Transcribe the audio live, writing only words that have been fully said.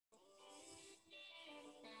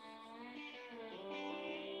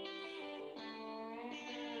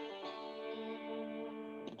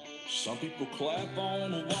Some people clap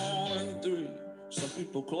on a 1 and 3. Some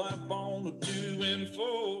people clap on a 2 and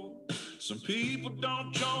 4. Some people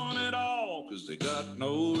don't join at all because they got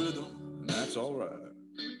no rhythm, and that's alright.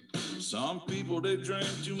 Some people, they drink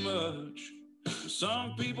too much.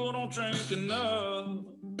 Some people don't drink enough.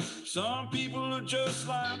 Some people are just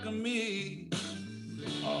like me.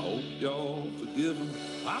 I hope y'all forgive them.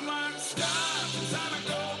 I'm like stars inside a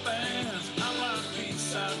gold bands. I'm like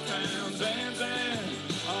peace-side towns, and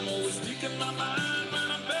I'm always speaking my mind, man.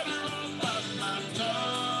 I'm better off biting my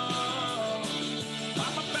tongue.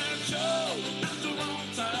 I'm a bad show at the wrong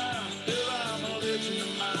time. If I'm a legend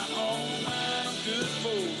in my own mind, I'm good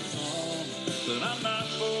for some, but I'm not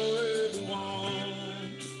for everyone.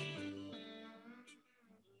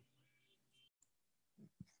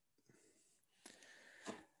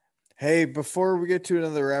 Hey, before we get to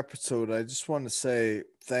another episode, I just want to say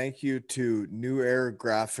thank you to New Era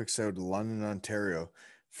Graphics out of London, Ontario,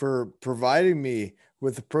 for providing me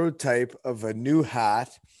with a prototype of a new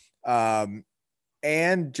hat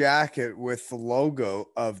and jacket with the logo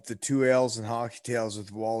of the Two Ales and Hockey Tales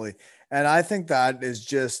with Wally. And I think that is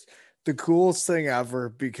just the coolest thing ever,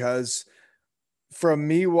 because from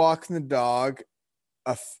me walking the dog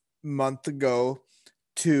a month ago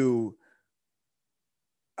to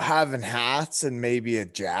having hats and maybe a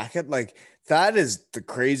jacket, like that is the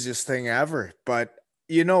craziest thing ever. But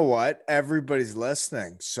you know what? Everybody's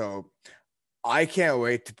listening. So I can't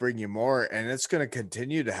wait to bring you more, and it's going to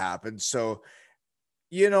continue to happen. So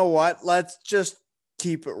you know what? Let's just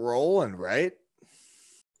keep it rolling, right?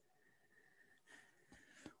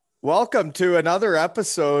 Welcome to another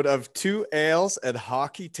episode of Two Ales and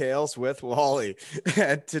Hockey Tales with Wally.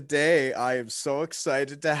 And today I am so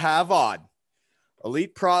excited to have on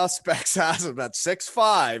Elite Prospects has him at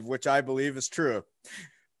 6'5", which I believe is true.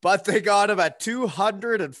 But they got him at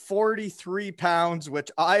 243 pounds, which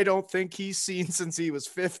I don't think he's seen since he was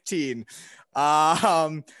 15.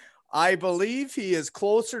 I believe he is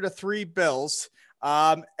closer to 3 bills.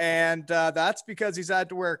 And that's because he's had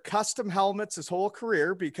to wear custom helmets his whole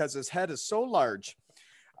career because his head is so large.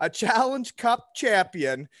 A Challenge Cup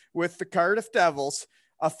champion with the Cardiff Devils,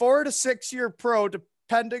 a 4 to 6 year pro,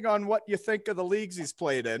 depending on what you think of the leagues he's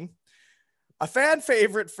played in, a fan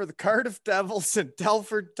favorite for the Cardiff Devils and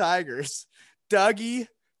Telford Tigers, Dougie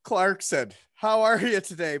Clarkson. How are you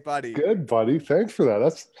today, buddy? Good, buddy. Thanks for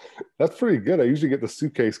that. That's pretty good. I usually get the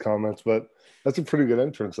suitcase comments, but that's a pretty good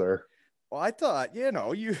entrance there. Well, I thought,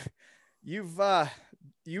 you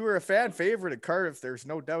were a fan favorite at Cardiff. There's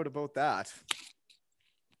no doubt about that.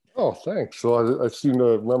 Oh, thanks. So I seem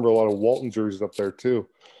to remember a lot of Walton jerseys up there too.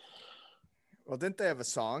 Well, didn't they have a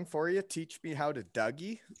song for you? Teach me how to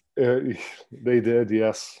Dougie. They did,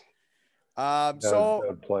 yes. So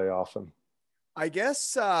I'd play often. I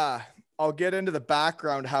guess I'll get into the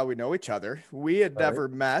background how we know each other. We had never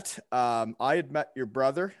met. I had met your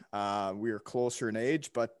brother. We were closer in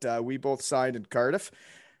age, but we both signed in Cardiff.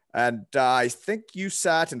 And I think you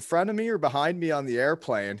sat in front of me or behind me on the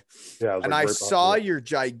airplane. Yeah, and I saw your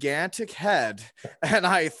gigantic head, and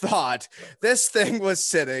I thought this thing was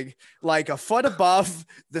sitting like a foot above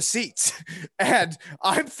the seats. And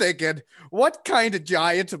I'm thinking, what kind of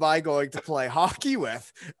giant am I going to play hockey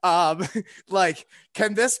with? Like,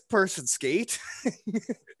 can this person skate?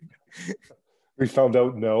 We found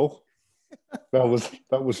out no. That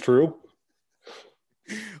was true.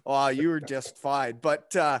 Oh, you were just fine.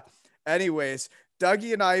 But anyways,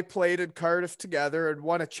 Dougie and I played in Cardiff together and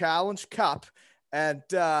won a Challenge Cup. And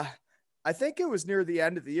I think it was near the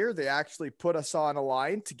end of the year, they actually put us on a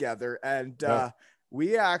line together. And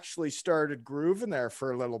we actually started grooving there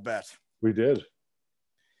for a little bit. We did.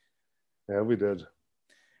 Yeah, we did.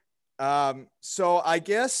 So I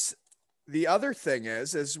guess the other thing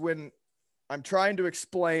is when I'm trying to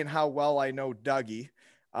explain how well I know Dougie,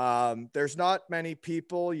 there's not many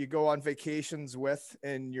people you go on vacations with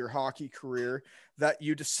in your hockey career that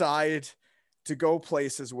you decide to go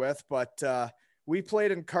places with. But we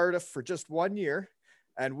played in Cardiff for just 1 year,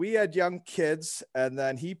 and we had young kids, and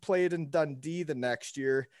then he played in Dundee the next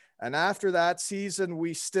year. And after that season,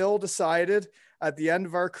 we still decided at the end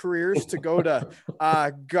of our careers to go to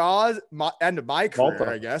end of my career, Malta.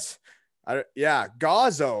 I guess.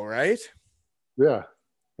 Gazo, right? Yeah.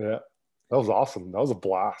 That was awesome. That was a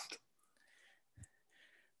blast.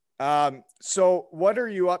 So what are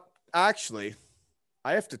you up? Actually,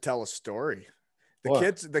 I have to tell a story.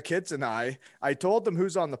 The kids and I told them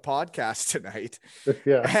who's on the podcast tonight.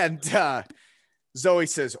 Yeah. And Zoe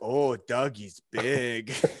says, "Oh, Dougie's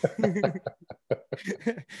big."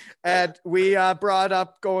 And we brought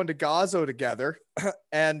up going to Gazo together.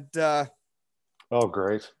 And oh,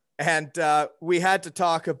 great. And we had to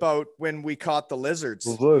talk about when we caught the lizards.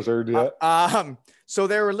 The lizard, yeah. So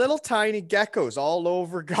there were little tiny geckos all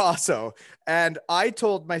over Gazo. And I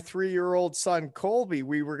told my 3-year-old son, Colby,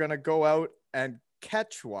 we were going to go out and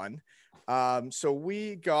catch one. So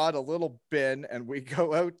we got a little bin and we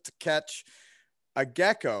go out to catch a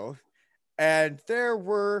gecko. And there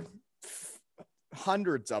were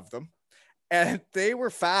hundreds of them. And they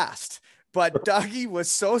were fast. But Dougie was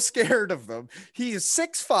so scared of them. He is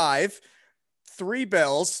 6'5", 3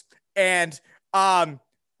 bills, and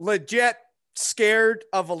legit scared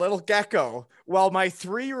of a little gecko while my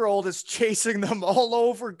 3-year-old is chasing them all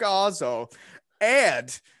over Gazo.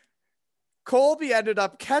 And Colby ended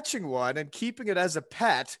up catching one and keeping it as a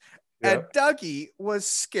pet. Yeah. And Dougie was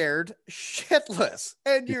scared shitless.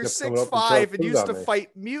 And you're 6'5" and used to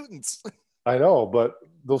fight mutants. I know, but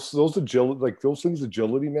those agility, like those things,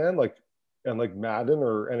 agility, man, like, and like Madden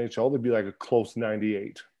or NHL, they'd be like a close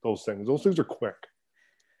 98. Those things are quick.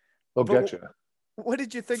 They'll get you. What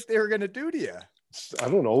did you think they were going to do to you? I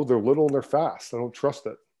don't know. They're little and they're fast. I don't trust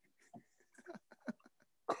it.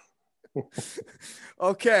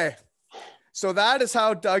 Okay. So that is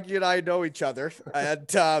how Dougie and I know each other. And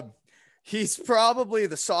he's probably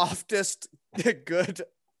the softest good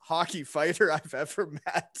hockey fighter I've ever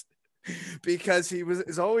met. Because he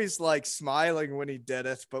is always like smiling when he did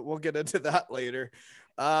it, but we'll get into that later.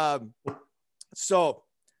 So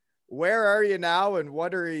where are you now and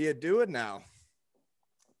what are you doing now?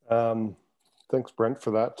 Thanks, Brent, for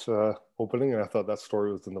that opening. And I thought that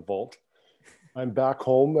story was in the vault. I'm back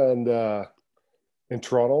home and in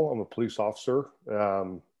Toronto. I'm a police officer.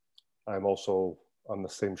 I'm also on the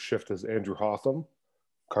same shift as Andrew Hotham,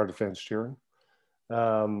 car defense steering.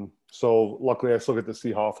 So luckily I still get to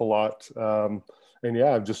see Hoff a lot. And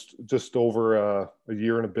yeah, I'm just over a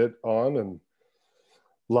year and a bit on and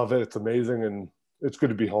love it. It's amazing. And it's good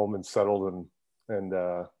to be home and settled and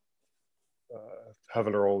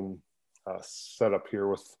having our own setup here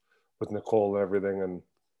with Nicole and everything. And,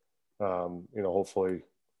 hopefully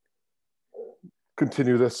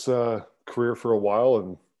continue this career for a while.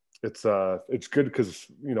 And it's good because,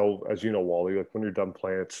 as you know, Wally, like when you're done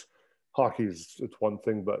playing, it's one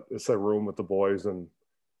thing, but it's that room with the boys and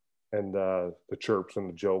the chirps and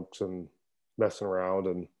the jokes and messing around.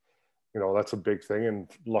 And, that's a big thing. And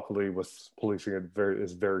luckily with policing,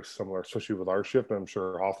 is very similar, especially with our shift. And I'm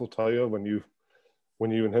sure Hoff will tell you when you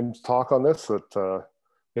and him talk on this, that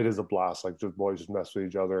it is a blast. Like the boys just mess with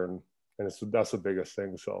each other and that's the biggest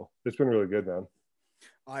thing. So it's been really good, man.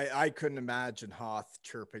 I couldn't imagine Hoth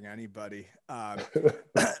chirping anybody.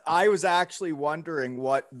 I was actually wondering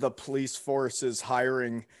what the police force's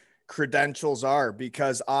hiring credentials are,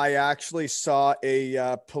 because I actually saw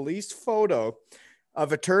a police photo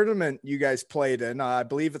of a tournament you guys played in. I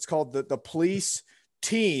believe it's called the police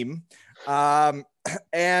team. And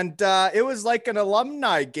it was like an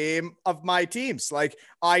alumni game of my teams. Like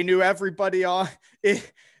I knew everybody on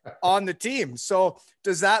the team. So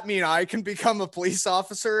does that mean I can become a police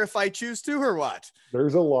officer if I choose to, or what?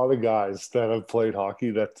 There's a lot of guys that have played hockey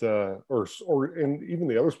that, or in even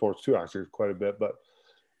the other sports too, actually quite a bit. But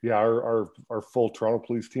yeah, our full Toronto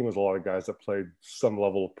police team is a lot of guys that played some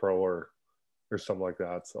level of pro or something like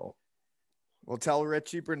that. So we'll tell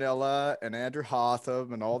Richie Brunella and Andrew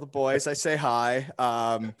Hotham and all the boys I say hi.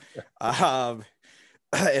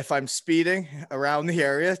 If I'm speeding around the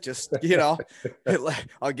area, just, I'll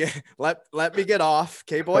let me get off.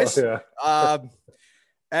 Okay, boys. Yeah.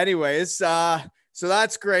 Anyways, so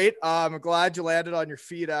that's great. I'm glad you landed on your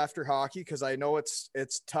feet after hockey, because I know it's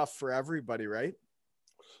tough for everybody, right?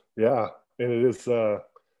 Yeah, and it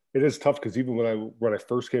is tough because even when I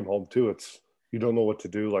first came home too, you don't know what to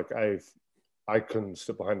do. Like I couldn't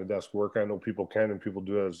sit behind the desk work. I know people can and people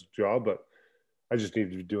do it as a job, but I just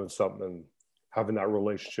needed to be doing something and having that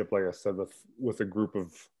relationship, like I said, with a group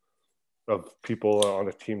of people on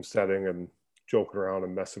a team setting and joking around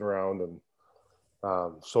and messing around. And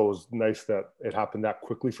so it was nice that it happened that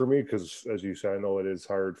quickly for me, because as you said, I know it is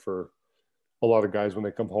hard for a lot of guys when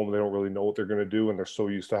they come home, they don't really know what they're going to do. And they're so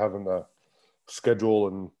used to having the schedule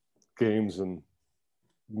and games and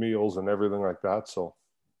meals and everything like that. So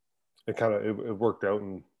it worked out,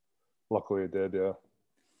 and luckily it did. Yeah.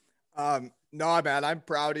 No, man, I'm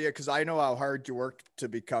proud of you, because I know how hard you worked to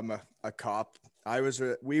become a cop.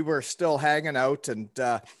 We were still hanging out, and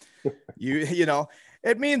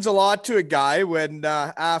it means a lot to a guy when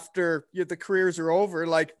after the careers are over,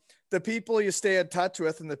 like the people you stay in touch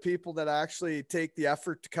with and the people that actually take the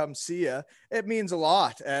effort to come see you, it means a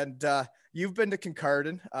lot. And you've been to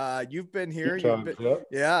Kincardine. You've been here.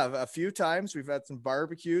 A few times. We've had some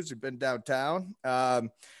barbecues. We've been downtown. And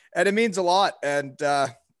it means a lot. And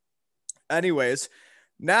anyways,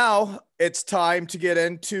 now it's time to get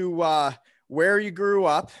into where you grew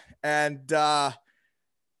up and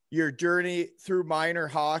your journey through minor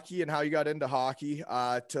hockey and how you got into hockey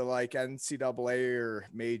to like NCAA or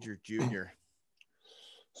major junior.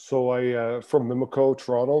 So I from Mimico,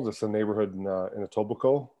 Toronto. That's a neighborhood in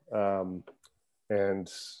Etobicoke,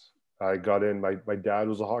 and I got in. My dad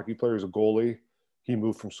was a hockey player. He was a goalie. He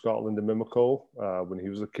moved from Scotland to Mimico when he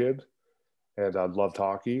was a kid, and I loved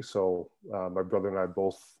hockey. So my brother and I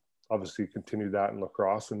both obviously continued that in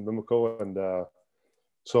lacrosse in Mimico, and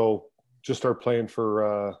so just started playing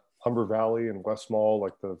for Humber Valley and West Mall,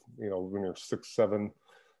 like when you're 6, 7,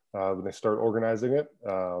 when they start organizing it.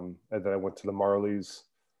 And then I went to the Marlies,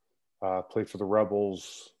 played for the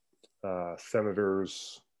Rebels,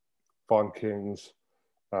 Senators, Fawn Kings,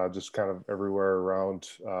 just kind of everywhere around.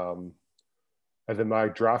 And then my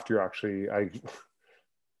draft year, actually,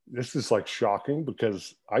 this is like shocking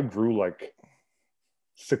because I grew like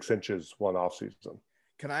 6 inches one off season.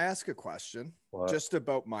 Can I ask a question What? just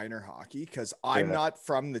about minor hockey? Because I'm not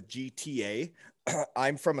from the GTA.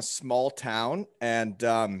 I'm from a small town,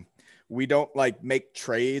 and we don't like make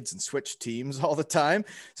trades and switch teams all the time.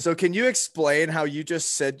 So can you explain how you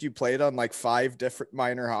just said you played on like 5 different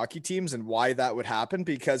minor hockey teams and why that would happen?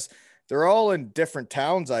 Because they're all in different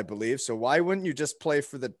towns, I believe. So why wouldn't you just play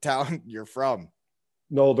for the town you're from?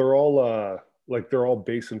 No, they're all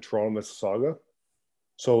based in Toronto, Mississauga.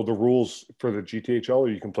 So the rules for the GTHL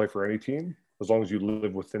are you can play for any team as long as you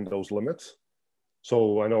live within those limits.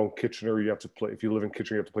 So I know Kitchener, you have to play. If you live in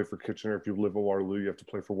Kitchener, you have to play for Kitchener. If you live in Waterloo, you have to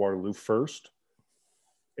play for Waterloo first.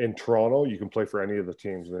 In Toronto, you can play for any of the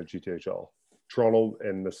teams in the GTHL. Toronto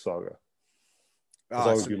and Mississauga, as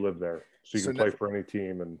long as you live there. So you can play for any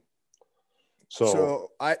team. And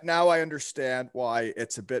so I understand why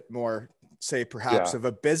it's a bit more, say, perhaps of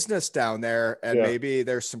a business down there, and maybe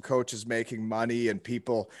there's some coaches making money and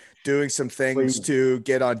people doing some things to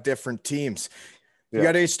get on different teams. You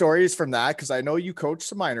got any stories from that? Because I know you coach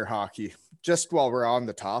some minor hockey. Just while we're on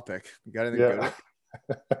the topic, you got anything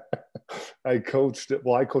good? I coached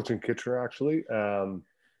in Kitchener actually,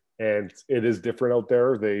 and it is different out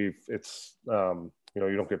there. You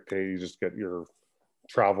don't get paid; you just get your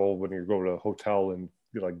travel when you go to a hotel and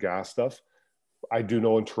like gas stuff. I do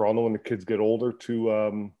know in Toronto when the kids get older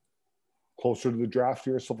to closer to the draft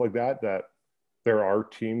year, stuff like that, that there are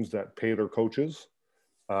teams that pay their coaches.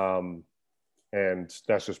 And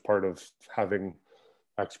that's just part of having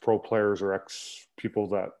ex-pro players or ex-people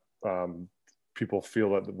that people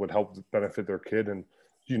feel that would help benefit their kid. And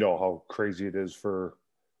you know how crazy it is for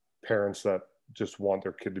parents that just want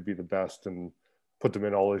their kid to be the best and put them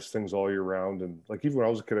in all these things all year round. And like even when I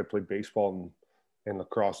was a kid, I played baseball and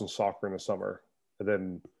lacrosse and soccer in the summer. And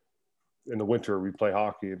then in the winter we play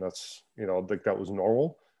hockey, and that's, like that was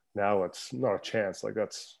normal. Now it's not a chance. Like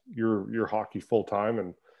that's your hockey full time,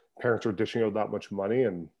 and parents are dishing out that much money.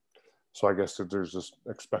 And so I guess that there's just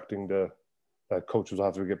expecting that coaches will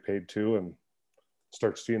have to get paid too, and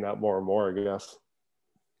start seeing that more and more, I guess.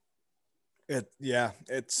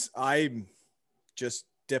 I'm just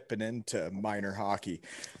dipping into minor hockey,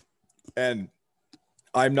 and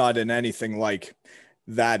I'm not in anything like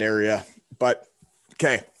that area, but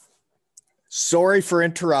okay. Sorry for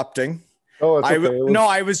interrupting. Oh, it's okay.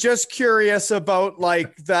 I was just curious about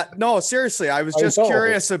like that. No, seriously, I was just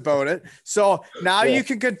curious about it. So now you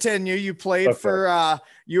can continue. You played for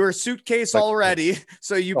your suitcase already.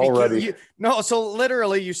 So so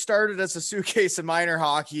literally you started as a suitcase in minor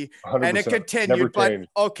hocky 100%. And it continued. But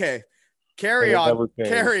okay, carry on.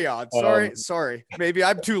 Sorry. Maybe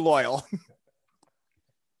I'm too loyal.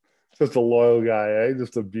 Just a loyal guy, eh?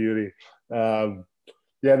 Just a beauty.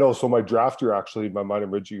 So my draft year, actually, my minor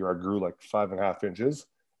midget year, I grew like 5.5 inches,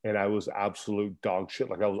 and I was absolute dog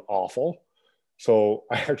shit. Like I was awful. So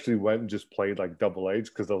I actually went and just played like double A's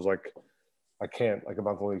because I was like, I can't, like I'm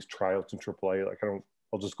not going to these tryouts in AAA. Like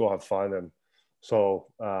I'll just go have fun. And so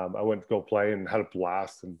I went to go play and had a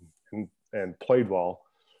blast and played well.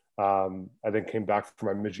 I then came back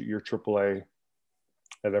for my midget year AAA.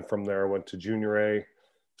 And then from there I went to junior A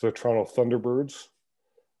to the Toronto Thunderbirds.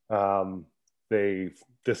 They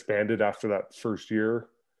disbanded after that first year.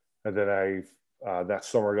 And then that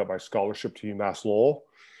summer I got my scholarship to UMass Lowell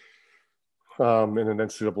in an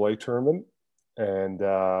NCAA tournament. And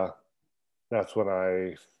that's when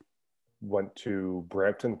I went to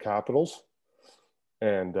Brampton Capitals.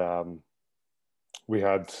 And we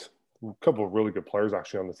had a couple of really good players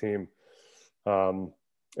actually on the team.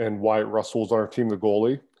 And Wyatt Russell's on our team, the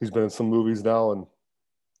goalie. He's been in some movies now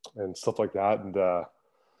and stuff like that. And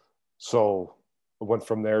so I went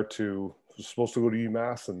from there was supposed to go to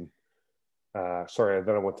UMass, and Sorry,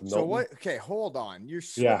 then I went to Milton. So what? Okay, hold on. You're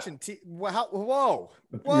Yeah. switching. Whoa.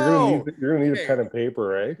 You're gonna need Okay. a pen and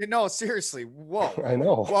paper, eh? No, seriously. Whoa. I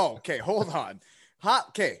know. Whoa. Okay, hold on.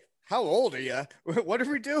 Okay, how old are you? What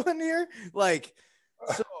are we doing here? Like,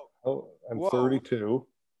 so. Oh, I'm Whoa. 32,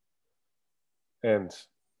 and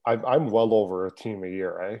I'm well over a team a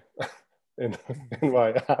year, eh? In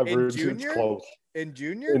my average, it's close. In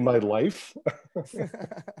junior? In my life.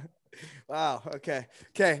 Wow. Okay.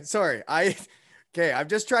 Sorry. I'm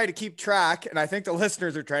just trying to keep track, and I think the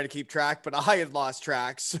listeners are trying to keep track, but I had lost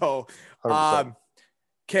track. So, 100%.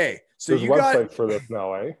 okay. So There's you a website got for this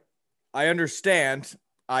now, eh? I understand.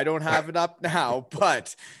 I don't have it up now,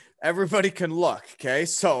 but everybody can look. Okay.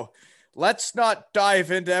 So let's not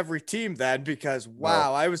dive into every team then, because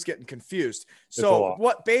wow, I was getting confused. So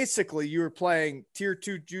what basically you were playing tier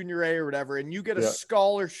 2 junior A or whatever, and you get a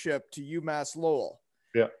scholarship to UMass Lowell.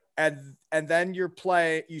 Yeah. And then you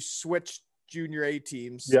switch junior A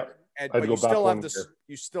teams. Yeah. But you still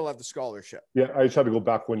have the scholarship. Yeah. I just had to go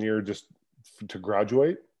back 1 year just to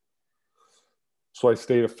graduate. So I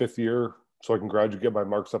stayed a 5th year so I can graduate, get my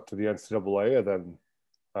marks up to the NCAA. And then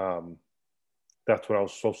that's when I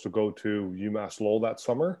was supposed to go to UMass Lowell that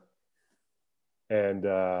summer. And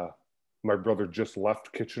my brother just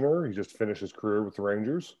left Kitchener. He just finished his career with the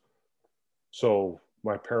Rangers. So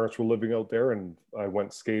my parents were living out there, and I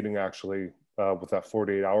went skating actually with that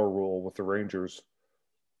 48-hour rule with the Rangers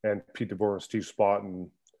and Pete DeBoer and Steve Spott. And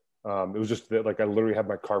it was just that, like, I literally had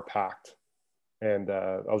my car packed, and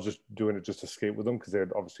I was just doing it just to skate with them because they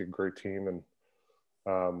had obviously a great team.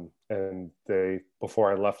 And they,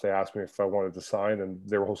 before I left, they asked me if I wanted to sign, and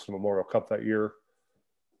they were hosting the Memorial Cup that year.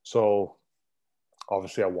 So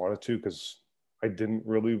obviously I wanted to, because I didn't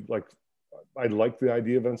really I liked the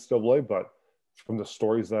idea of NCAA, but from the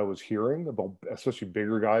stories that I was hearing about, especially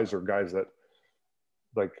bigger guys or guys that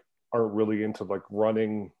like aren't really into like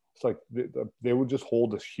running, it's like they would just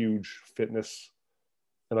hold this huge fitness,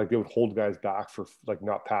 and like they would hold guys back for like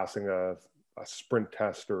not passing a sprint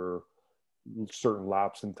test or certain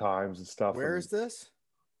laps and times and stuff. Where is this?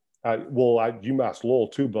 Well, at UMass Lowell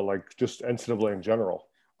too, but like just NCAA in general.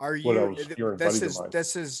 Are you?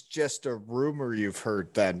 This is just a rumor you've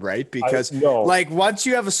heard, then, right? Because like once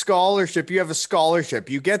you have a scholarship, you have a scholarship.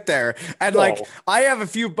 You get there, and like I have a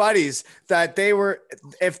few buddies that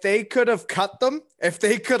if they could have cut them, if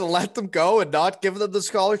they could have let them go and not given them the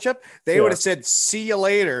scholarship, they would have said, "See you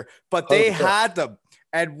later." But they 100%. Had them,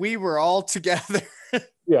 and we were all together.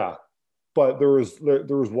 Yeah, but there was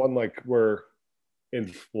one like where, I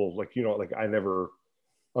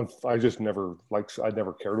just never I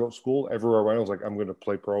never cared about school. Everywhere I went, I was like, I'm going to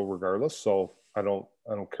play pro regardless. So I don't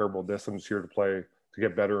care about this. I'm just here to play, to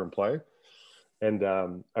get better and play. And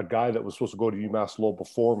a guy that was supposed to go to UMass Lowell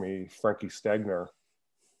before me, Frankie Stegner,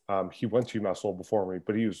 he went to UMass Lowell before me,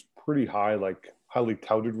 but he was pretty highly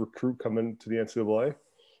touted recruit coming to the NCAA.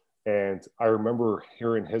 And I remember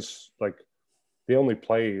hearing his, like, they only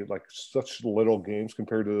play like such little games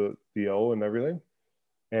compared to the O and everything.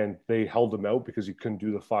 And they held him out because he couldn't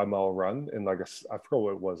do the 5-mile run in I forgot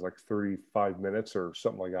what it was, like 35 minutes or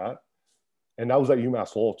something like that. And that was at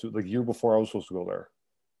UMass Lowell too, like year before I was supposed to go there.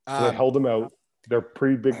 So they held him out. They're a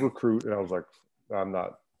pretty big recruit, and I was like, I'm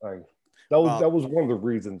not. That was one of the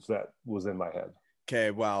reasons that was in my head.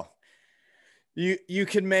 Okay, well, you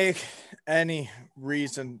can make any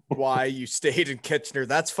reason why you stayed in Kitchener.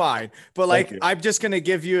 That's fine. But like, I'm just going to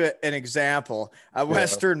give you an example. At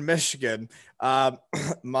Western Michigan,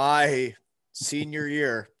 my senior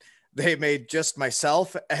year, they made just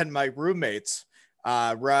myself and my roommates.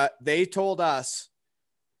 They told us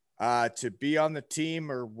to be on the team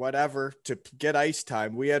or whatever, to get ice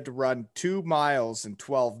time. We had to run 2 miles in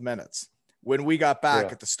 12 minutes when we got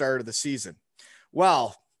back at the start of the season.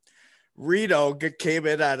 Well, Rito came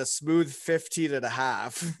in at a smooth 15 and a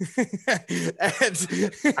half.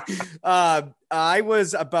 And I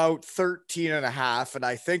was about 13 and a half, and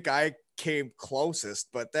I think I came closest,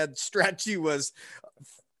 but then Stretchy was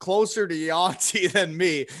closer to Yanti than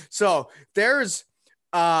me. So there's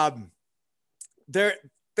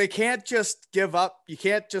they can't just give up. You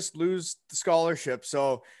can't just lose the scholarship.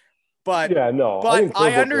 So, but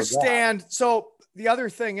I understand. So the other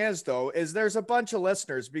thing is, though, is there's a bunch of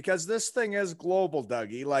listeners, because this thing is global,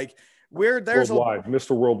 Dougie. Like there's worldwide,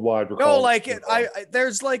 Mr. Worldwide. No, like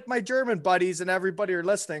there's like my German buddies and everybody are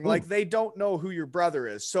listening. Like they don't know who your brother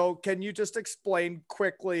is. So can you just explain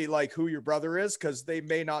quickly, like, who your brother is? Because they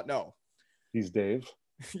may not know. He's Dave.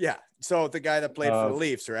 Yeah. So the guy that played for the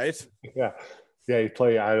Leafs, right? Yeah. Yeah. He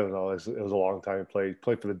played, I don't know. It was a long time. He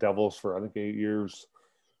played for the Devils for, I think, 8 years,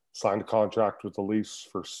 signed a contract with the Leafs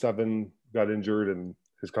for 7, got injured, and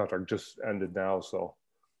his contract just ended now. So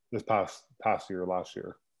this past year, last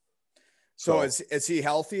year. So is he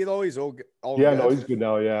healthy though? He's all yeah, good? no, he's good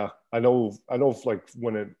now. Yeah, I know. If, like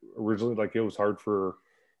when it originally, like it was hard to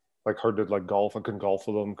like golf. I couldn't golf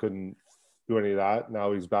with him. Couldn't do any of that.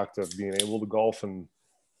 Now he's back to being able to golf and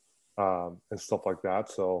stuff like that.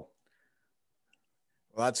 So.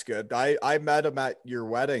 Well, that's good. I met him at your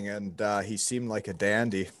wedding and he seemed like a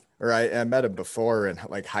dandy. Or I met him before in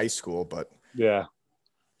like high school, but yeah,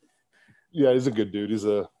 he's a good dude. He's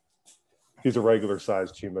a regular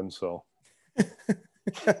sized human. So.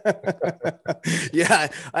 Yeah,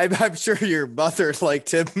 I'm sure your mother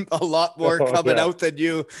liked him a lot more coming out than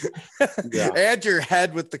you. And your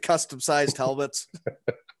head with the custom sized helmets.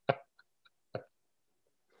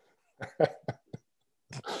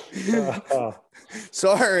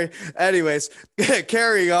 Sorry. Anyways,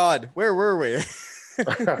 carrying on. Where were we?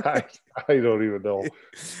 I don't even know.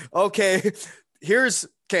 Okay. Here's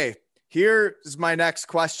my next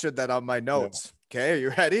question that on my notes. Yeah. Okay, are you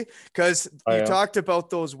ready? Because you talked about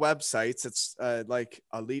those websites. It's like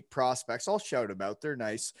Elite Prospects. I'll shout them out. They're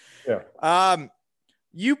nice. Yeah.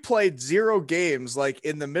 You played 0 games like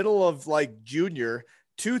in the middle of like junior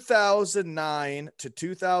 2009 to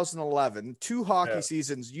 2011, 2 hockey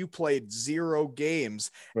seasons. You played 0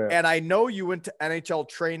 games, and I know you went to NHL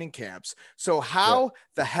training camps. So how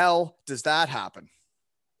the hell does that happen?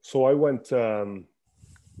 So I went when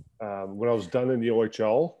I was done in the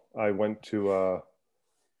OHL. I went to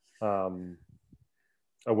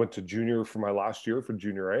junior for my last year for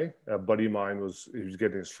junior A. A buddy of mine was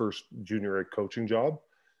getting his first junior A coaching job,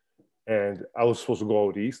 and I was supposed to go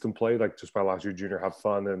out east and play like just my last year junior, have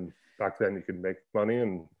fun. And back then you could make money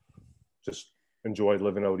and just enjoy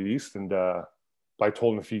living out east. And I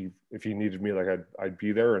told him if he needed me, like I'd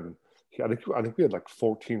be there. And I think we had like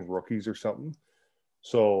 14 rookies or something.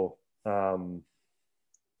 So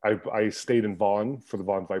I stayed in Vaughan for the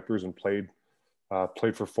Vaughan Vipers and played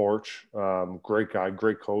for Forge. Great guy,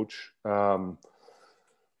 great coach. And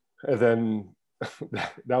then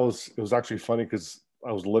it was actually funny because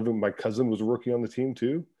I was living, my cousin was a rookie on the team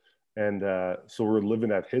too. And so we're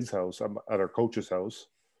living at his house, at our coach's house,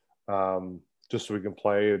 just so we can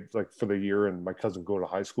play like for the year, and my cousin go to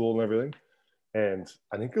high school and everything. And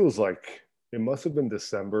I think it must have been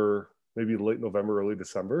December, maybe late November, early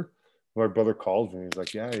December. My brother called me. He's like,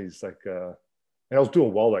 he's like, and I was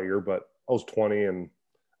doing well that year, but I was 20 and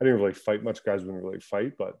I didn't really fight much. Guys didn't really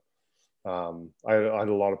fight, but I had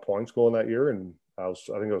a lot of points going that year, and I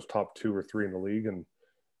think I was top 2 or 3 in the league. And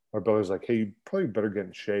my brother's like, hey, you probably better get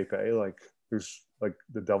in shape, eh? Like there's like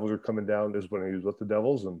the Devils are coming down. This is when he was with the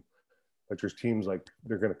Devils, and like there's teams like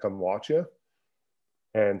they're gonna come watch you.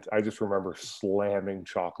 And I just remember slamming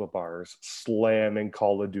chocolate bars, slamming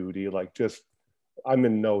Call of Duty, like just I'm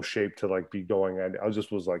in no shape to like be going. I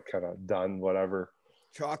just was like kind of done, whatever.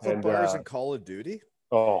 Chocolate bars and Call of Duty?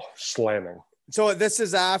 Oh, slamming. So this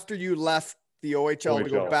is after you left the OHL to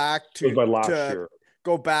go back to, it was my last year.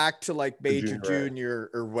 Go back to like major junior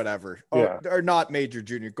or whatever. Yeah. Or not major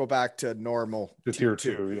junior, go back to normal. The tier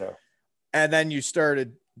 2, yeah. And then you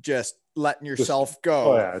started just letting yourself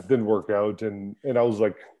go. Oh yeah, it didn't work out. And I was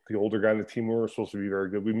like the older guy in the team. We were supposed to be very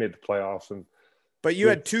good. We made the playoffs. But you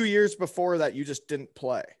had 2 years before that you just didn't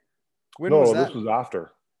play. When was that? This was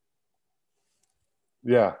after.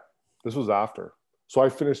 Yeah, this was after. So I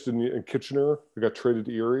finished in Kitchener. I got traded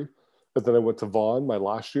to Erie, but then I went to Vaughan my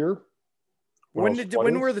last year. When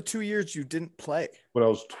were the 2 years you didn't play? When I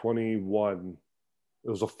was 21. It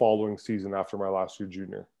was the following season after my last year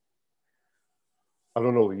junior. I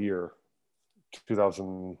don't know the year.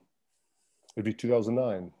 2000. It'd be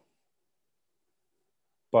 2009.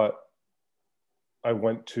 But I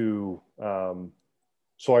went to.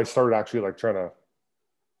 So I started actually like trying to.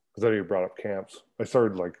 Because I know you brought up camps. I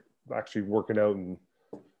started like actually working out and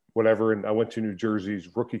whatever. And I went to New Jersey's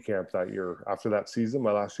rookie camp that year after that season,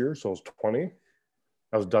 my last year. So I was 20.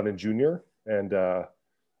 I was done in junior. And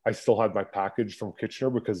I still had my package from Kitchener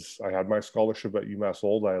because I had my scholarship at UMass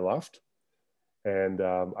Lowell that I left. And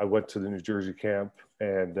I went to the New Jersey camp,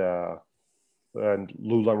 and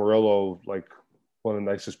Lou Lamoriello, like one of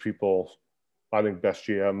the nicest people, I think best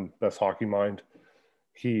GM, best hockey mind.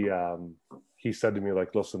 He said to me,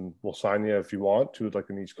 like, listen, we'll sign you if you want to like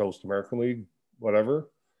an East Coast American League, whatever.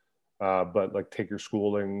 But like take your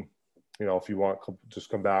schooling, if you want, just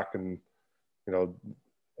come back and, me,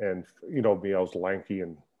 I was lanky.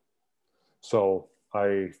 And so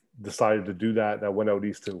I decided to do that. And I went out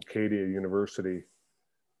east to Acadia University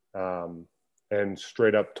and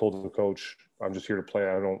straight up told the coach, I'm just here to play.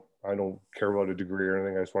 I don't care about a degree or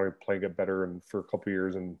anything. I just want to play, get better and for a couple of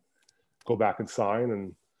years and go back and sign.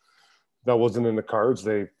 And that wasn't in the cards.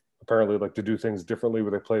 They apparently like to do things differently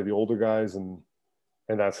where they play the older guys, and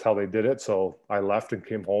that's how they did it. So I left and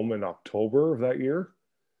came home in October of that year,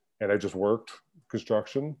 and I just worked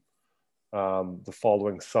construction. The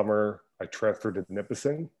following summer, I transferred to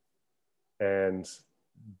Nipissing, and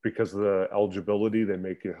because of the eligibility, they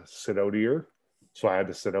make you sit out a year. So I had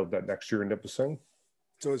to sit out that next year in Nipissing.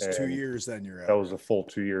 So it's 2 years then you're out. That was a full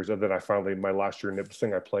 2 years. And then I finally, my last year in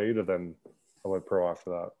Nipissing, I played, and then I went pro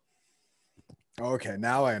after that. Okay,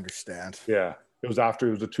 now I understand. Yeah. It was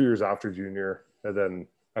the 2 years after junior. And then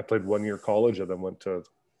I played 1 year college and then went to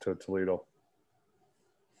Toledo.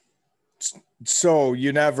 So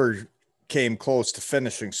you never came close to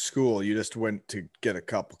finishing school. You just went to get a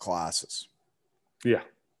couple classes. Yeah.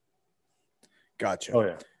 Gotcha. Oh,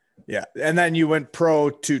 yeah. Yeah. And then you went pro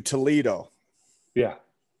to Toledo. Yeah.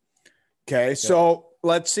 Okay. So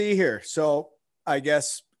let's see here. So I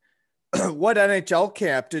guess what NHL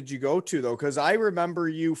camp did you go to though? Because I remember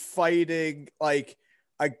you fighting like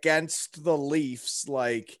against the Leafs.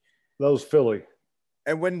 Like that was Philly.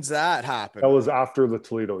 And when's that happen? That was after the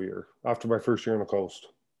Toledo year, after my first year on the coast.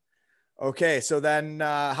 Okay, so then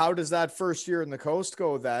how does that first year in the coast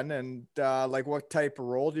go then? And like what type of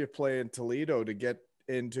role do you play in Toledo to get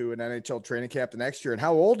into an NHL training camp the next year? And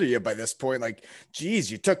how old are you by this point? Like,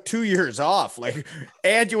 geez, you took 2 years off, like,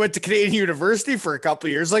 and you went to Canadian University for a couple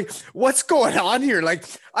of years. Like, what's going on here? Like,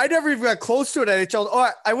 I never even got close to an NHL. Oh,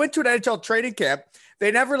 I went to an NHL training camp.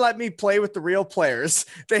 They never let me play with the real players.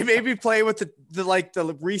 They made me play with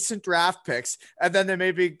the recent draft picks, and then they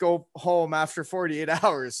made me go home after 48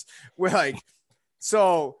 hours. We're like,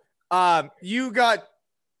 so you got,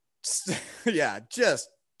 yeah, just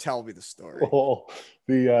tell me the story. Well,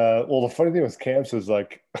 the funny thing with camps is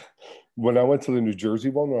like when I went to the New Jersey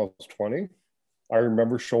one when I was 20, I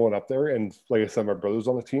remember showing up there, and like I said, my brother's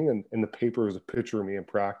on the team, and in the paper was a picture of me in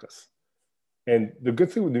practice. And the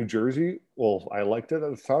good thing with New Jersey, well, I liked it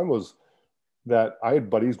at the time, was that I had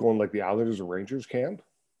buddies going like the Islanders and Rangers camp,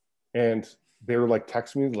 and they were like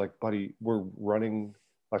texting me like, buddy, we're running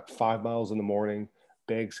like 5 miles in the morning,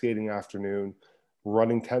 bag skating afternoon,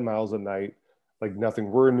 running 10 miles a night, like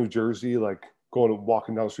nothing. We're in New Jersey, like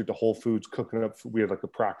walking down the street to Whole Foods, cooking up. We had like a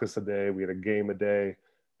practice a day. We had a game a day.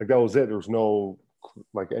 Like that was it. There was no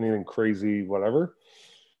like anything crazy, whatever.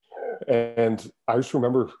 And I just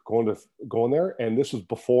remember going there, and this was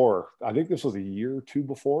before, I think this was a year or two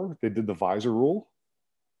before they did the visor rule.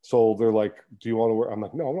 So they're like, do you want to wear? I'm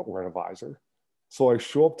like, no, I'm not wearing a visor. So I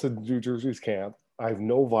show up to New Jersey's camp. I have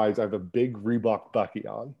no visor. I have a big Reebok Bucky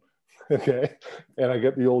on. Okay. And I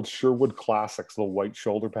get the old Sherwood Classics, the white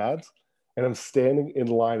shoulder pads. And I'm standing in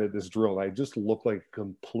line at this drill, and I just look like a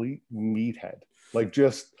complete meathead. Like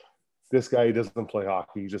just this guy, he doesn't play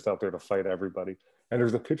hockey. He's just out there to fight everybody. And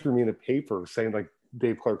there's a picture of me in the paper saying like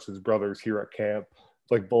Dave Clarkson's brothers here at camp,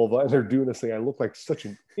 like blah, blah, and they're doing this thing. I look like such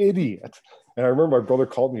an idiot. And I remember my brother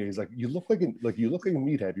called me. He's like, you look like a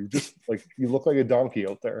meathead. You just like, you look like a donkey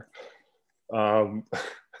out there. Yeah,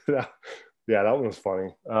 that one was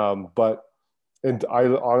funny. And I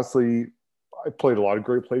honestly, I played a lot of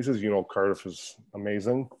great places. You know, Cardiff is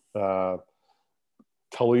amazing. Toledo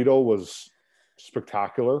was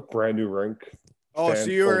spectacular, brand new rink. Oh, so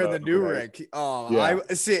you were in the new rink. Oh, yeah.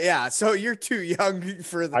 I see. Yeah. So you're too young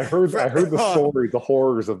for the. I heard the story, the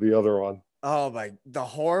horrors of the other one. Oh my, the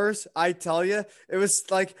horrors! I tell you, it was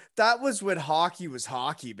like that was when hockey was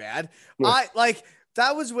hockey, man. Yeah.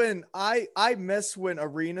 That was when I miss when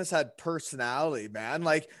arenas had personality, man.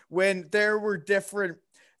 Like when there were different.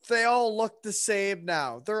 They all look the same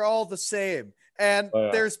now. They're all the same, and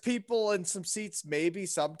there's people in some seats maybe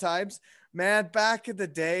sometimes. Man, back in the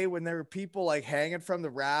day when there were people like hanging from the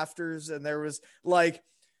rafters and there was like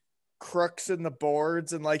crooks in the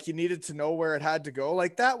boards and like you needed to know where it had to go.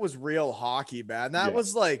 Like that was real hockey, man. That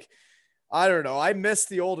was like, I don't know. I miss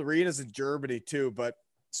the old arenas in Germany too, but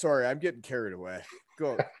sorry, I'm getting carried away.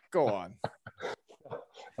 Go on.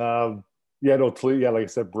 Yeah, no, like I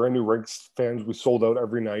said, brand new rinks, fans, we sold out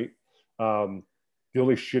every night. The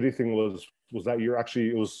only shitty thing was that year,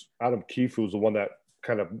 actually, it was Adam Keefe who was the one that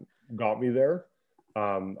kind of got me there.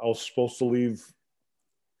 I was supposed to leave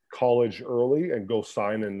college early and go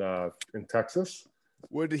sign in Texas.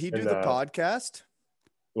 Would he do the podcast?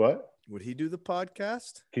 What? Would he do the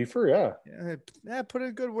podcast? Kiefer, yeah. Yeah, put in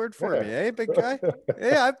a good word for me, eh, big guy?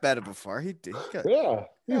 Yeah, I've met him before. He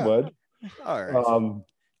would. All right.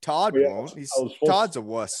 Todd won't. Todd's a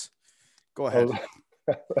wuss. Go ahead.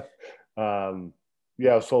 So I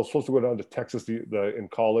was supposed to go down to Texas in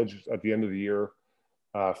college at the end of the year.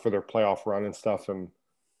 For their playoff run and stuff. And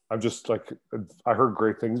I'm just like, I heard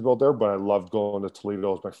great things about there, but I loved going to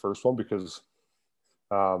Toledo as my first one because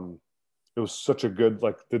it was such a good,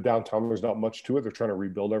 like the downtown, there's not much to it. They're trying to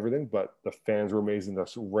rebuild everything, but the fans were amazing. The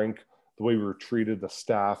rink, the way we were treated, the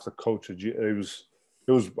staff, the coach, it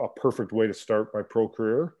was a perfect way to start my pro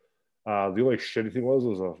career. The only shitty thing was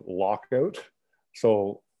a lockout.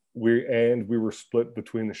 So we were split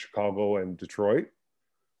between the Chicago and Detroit.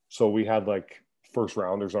 So we had like first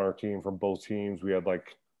rounders on our team from both teams. We had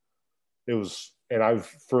like, it was, and I've,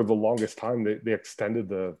 for the longest time, they extended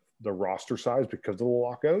the roster size because of the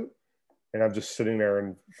lockout. And I'm just sitting there,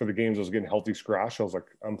 and for the games I was getting healthy scratch, I was like,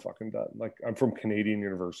 I'm fucking done. Like, I'm from Canadian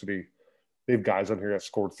University. They have guys on here that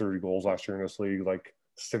scored 30 goals last year in this league, like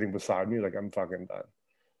sitting beside me, like I'm fucking done.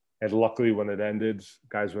 And luckily, when it ended,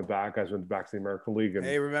 guys went back to the American League. And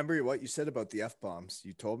hey, remember what you said about the F-bombs?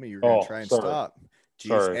 You told me you were going to try and stop. Jeez,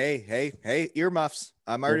 sorry. Hey, earmuffs.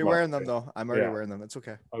 I'm already wearing them, though. I'm already wearing them. It's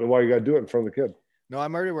okay. I don't know why you got to do it in front of the kid. No,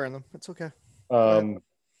 I'm already wearing them. It's okay.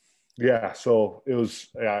 Yeah, so it was,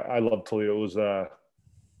 I love Toledo. It was a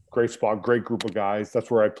great spot, great group of guys. That's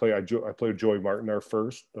where I played Joey Martin there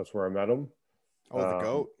first. That's where I met him. Oh, the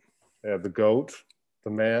GOAT. Yeah, the GOAT, the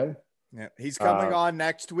man. Yeah, he's coming on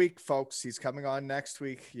next week, folks. He's coming on next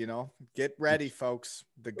week. You know, get ready, folks.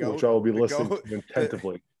 The GOAT. Which I will be listening to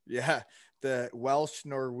attentively. The Welsh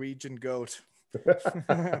Norwegian GOAT.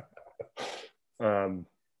 But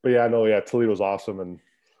yeah, Toledo's awesome. And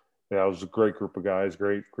yeah, it was a great group of guys,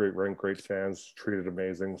 great rink, great fans, treated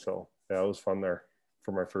amazing. So yeah, it was fun there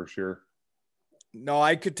for my first year. No,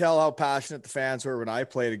 I could tell how passionate the fans were when I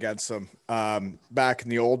played against them back in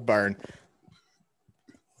the old barn.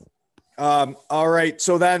 All right.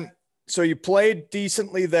 So you played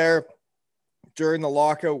decently there during the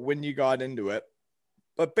lockout when you got into it.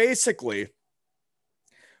 But basically,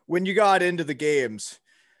 when you got into the games,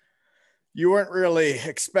 you weren't really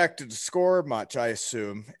expected to score much, I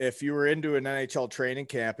assume. If you were into an NHL training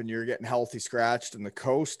camp and you're getting healthy scratched in the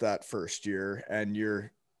coast that first year, and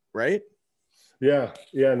you're right. Yeah.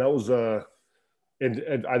 And that was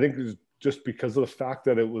and I think it was just because of the fact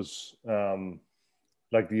that it was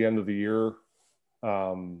like the end of the year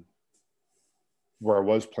where I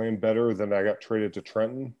was playing better. Then I got traded to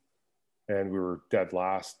Trenton, and we were dead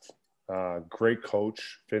last. Great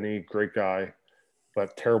coach, Vinny, great guy,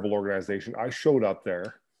 but terrible organization. I showed up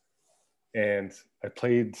there, and I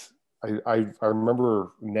played. I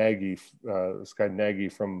remember Nagy, this guy Nagy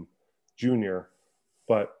from junior,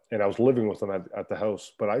 and I was living with him at the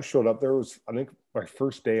house. But I showed up there. It was, I think, my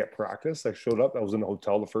first day at practice. I showed up. I was in the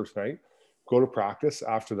hotel the first night. Go to practice.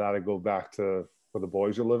 After that, I go back to where the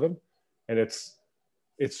boys are living, and it's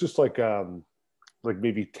just like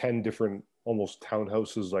maybe 10 different almost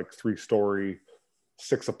townhouses, like 3-story,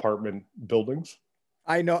 6 apartment buildings.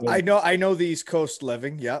 I know the East Coast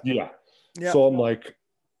living. Yeah. So I'm like,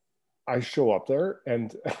 I show up there,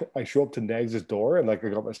 and I show up to Nags' door, and like I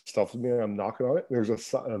got my stuff with me, and I'm knocking on it. And there's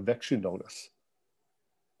an eviction notice.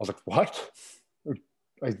 I was like, what?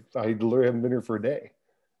 I literally haven't been here for a day.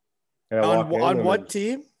 And on what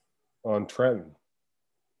team? On Trenton.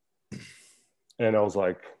 And I was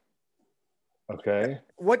like, okay.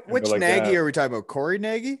 Which like, Nagy are we talking about? Corey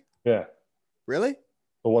Nagy? Yeah. Really?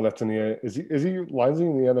 The one that's in the is he linesing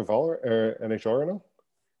in the NFL or NHL right now?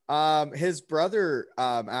 His brother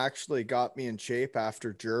actually got me in shape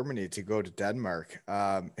after Germany to go to Denmark.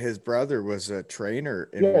 His brother was a trainer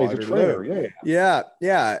in Waterloo. He's a trainer.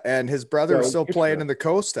 Yeah. And his brother was still playing in the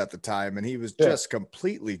coast at the time, and he was just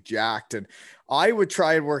completely jacked. And I would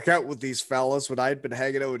try and work out with these fellas when I'd been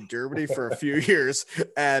hanging out in Germany for a few years,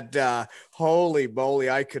 and holy moly,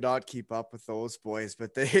 I could not keep up with those boys.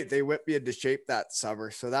 But they whipped me into shape that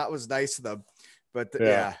summer, so that was nice of them. But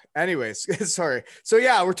anyways, sorry. So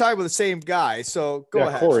yeah, we're talking about the same guy. So go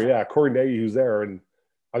ahead. Corey Nagy, who's there, and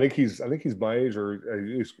I think he's my age,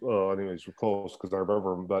 or anyways, we're close because I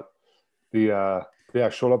remember him. But I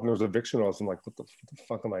showed up and there was an eviction notice. I'm like, what the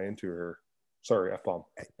fuck am I into here? Sorry, F-bomb.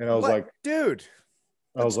 And I was like, dude,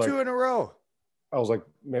 that's 2 in a row. I was like,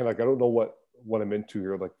 man, like I don't know what I'm into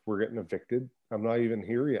here. Like, we're getting evicted. I'm not even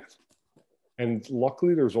here yet. And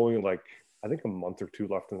luckily, there's only like I think a month or 2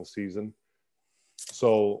 left in the season.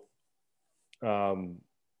 So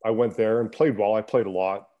I went there and played well. I played a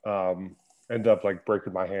lot. Ended up like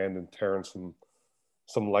breaking my hand and tearing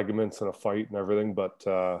some ligaments in a fight and everything. But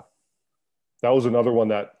that was another one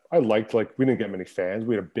that I liked. Like, we didn't get many fans.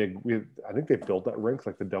 I think they built that rink,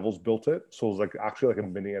 like the Devils built it. So it was like actually like a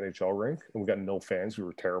mini NHL rink, and we got no fans. We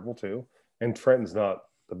were terrible too. And Trenton's not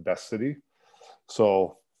the best city.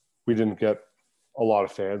 So we didn't get a lot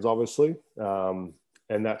of fans, obviously. And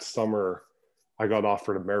that summer, I got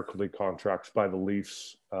offered American League contracts by the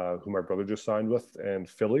Leafs, who my brother just signed with, and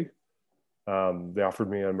Philly. They offered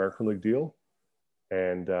me an American League deal.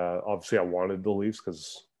 And obviously I wanted the Leafs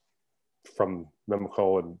because from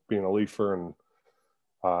Memco and being a Leafer and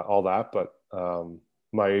all that. But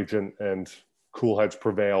my agent and Coolheads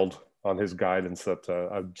prevailed on his guidance that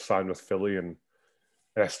I signed with Philly. And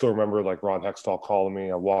I still remember like Ron Hextall calling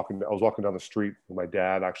me. I was walking down the street with my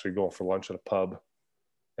dad, actually going for lunch at a pub.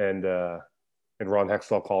 And Ron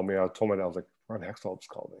Hextall called me. I told my dad, I was like, Ron Hextall just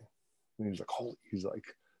called me. And he was like, holy, he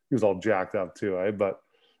was all jacked up too, eh? But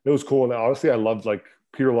it was cool. And honestly, I loved like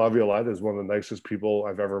Peter Laviolette is one of the nicest people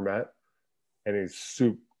I've ever met. And he's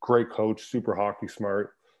great coach, super hockey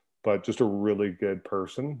smart, but just a really good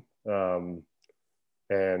person. And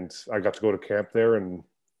I got to go to camp there, and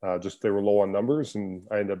they were low on numbers, and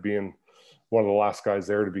I ended up being one of the last guys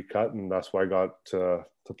there to be cut. And that's why I got to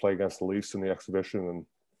play against the Leafs in the exhibition. And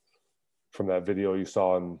from that video you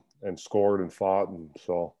saw and scored and fought. And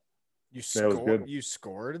so you scored, you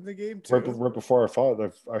scored in the game too? Right before I fought.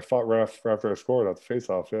 I fought right after I scored at the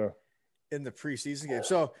faceoff. Yeah. In the preseason game.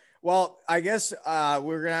 So, well, I guess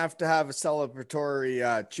we're going to have a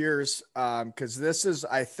celebratory cheers because this is,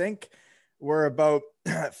 I think we're about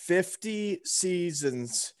 50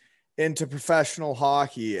 seasons into professional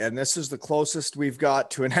hockey, and this is the closest we've got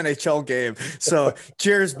to an NHL game. So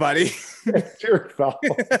cheers, buddy. Cheers, pal.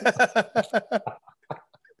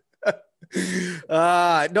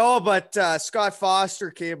 No, but Scott Foster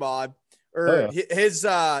came on, or his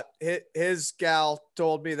gal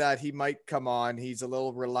told me that he might come on. He's a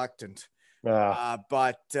little reluctant,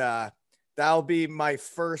 but that'll be my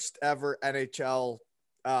first ever NHL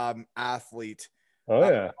athlete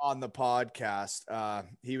on the podcast.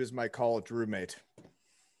 He was my college roommate.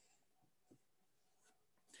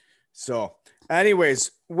 So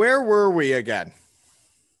anyways, where were we again?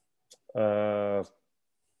 When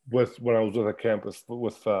I was with a campus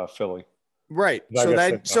with Philly. Right.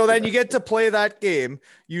 So then you get to play that game.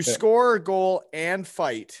 You score a goal and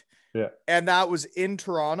fight. Yeah. And that was in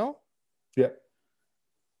Toronto. Yeah.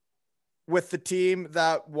 With the team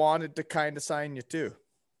that wanted to kind of sign you too.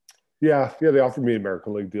 Yeah. They offered me an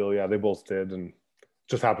American League deal. Yeah, they both did. And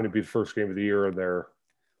just happened to be the first game of the year in their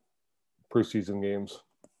preseason games.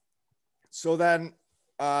 So then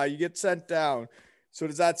you get sent down. So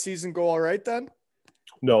does that season go all right then?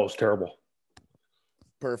 No, it's terrible.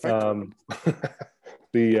 Perfect.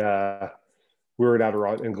 We were in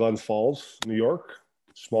Adirondack in Glens Falls, New York,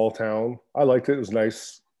 small town. I liked it. It was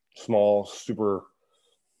nice, small, super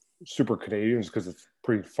Canadian because it's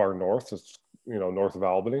pretty far north. It's north of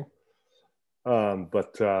Albany.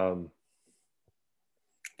 But there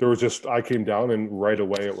was just I came down and right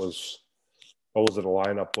away it was the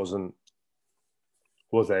lineup wasn't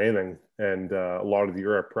anything, and a lot of the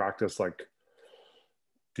year I practiced like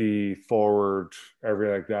the forward,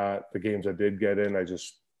 everything like that. The games I did get in, I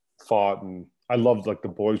just fought, and I loved like the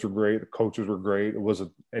boys were great, the coaches were great. It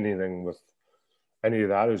wasn't anything with any of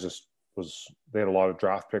that. It was they had a lot of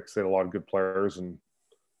draft picks, they had a lot of good players, and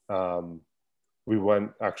we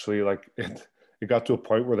went actually like it got to a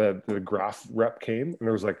point where the graph rep came, and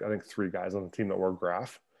there was like I think 3 guys on the team that wore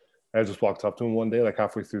graph. And I just walked up to him one day, like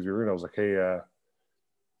halfway through the year, and I was like, "Hey,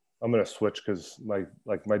 I'm going to switch because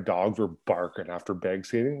my dogs were barking after bag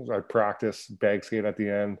skating. So I practiced bag skate at the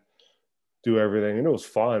end, do everything. And it was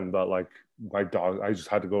fun, but like my dog, I just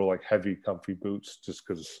had to go to like heavy, comfy boots just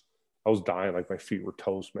because I was dying. Like my feet were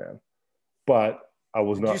toast, man. But I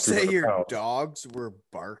was not. Did you say your dogs were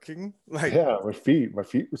barking? Like, yeah, my feet were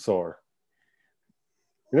sore.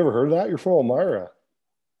 You never heard of that? You're from Elmira.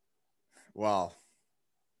 Well,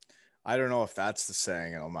 I don't know if that's the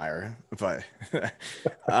saying, Elmira, but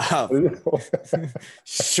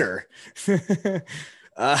sure.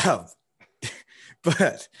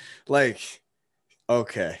 But like,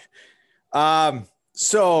 okay.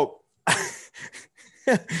 So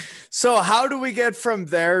how do we get from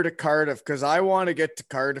there to Cardiff? Because I want to get to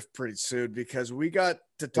Cardiff pretty soon because we got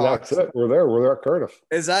to talk. That's it. We're there at Cardiff.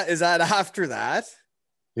 Is that after that?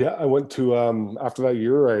 Yeah, I went to after that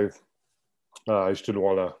year. I just didn't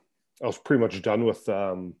want to. I was pretty much done with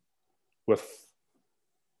at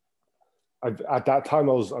that time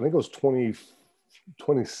I think it was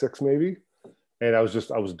 26 maybe, and I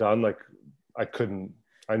was done. Like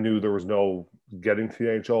I knew there was no getting to the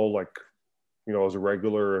NHL like as a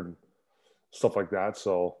regular and stuff like that.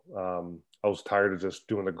 So I was tired of just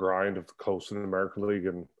doing the grind of the coast in the American League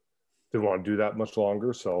and didn't want to do that much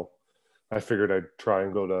longer. So I figured I'd try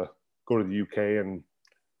and go to the UK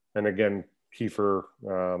and again Kiefer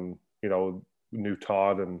knew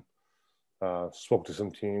Todd and spoke to some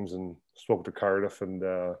teams and spoke to Cardiff and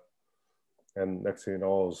next thing you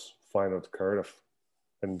know I was flying out to Cardiff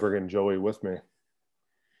and bringing Joey with me.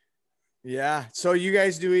 Yeah. So you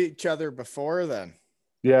guys knew each other before then?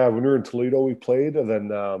 Yeah, when we were in Toledo, we played, and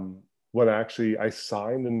then when actually I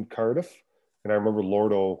signed in Cardiff, and I remember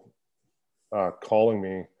Lordo calling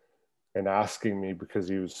me and asking me because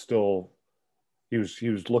he was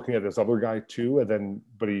looking at this other guy too, and then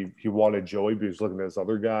but he wanted Joey, but he was looking at this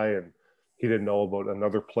other guy, and he didn't know about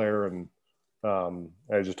another player, and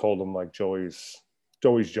I just told him like Joey's,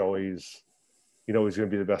 he's going to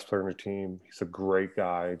be the best player on the team. He's a great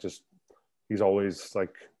guy. Just he's always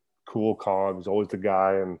like cool, calm. He's always the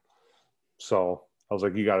guy, and so I was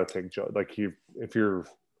like, you got to take Joe. Like if you're,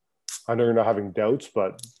 I know you're not having doubts,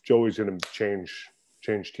 but Joey's going to change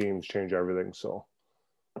teams, change everything. So,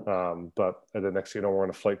 but at the next, we're on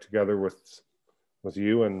a flight together with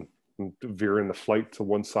you and veering the flight to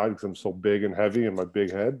one side because I'm so big and heavy in my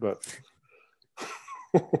big head, but.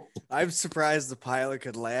 I'm surprised the pilot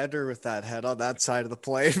could land her with that head on that side of the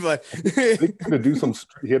plane, but he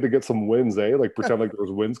had to get some winds, like pretend like there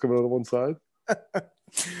was winds coming out of one side.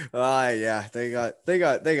 Yeah, they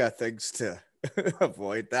got things to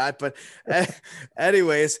avoid that. But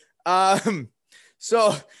anyways,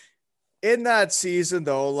 so in that season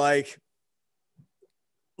though, like,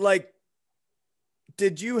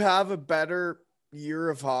 did you have a better year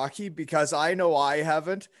of hockey? Because I know I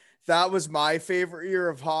haven't. That was my favorite year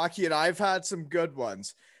of hockey, and I've had some good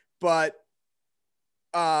ones, but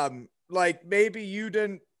like maybe you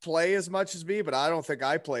didn't play as much as me, but I don't think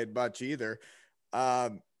I played much either.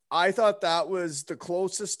 I thought that was the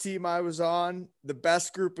closest team I was on, the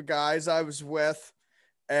best group of guys I was with,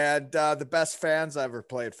 and the best fans I ever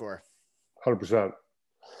played for. 100%.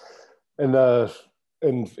 And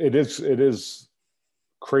it is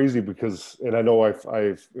crazy because, and I know I've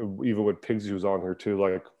even with Pigsy who's on here too,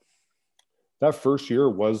 like that first year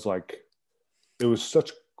was like, it was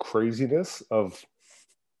such craziness of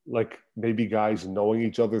like maybe guys knowing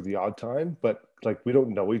each other the odd time, but like we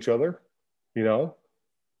don't know each other, and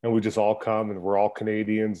we just all come and we're all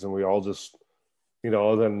Canadians and we all just,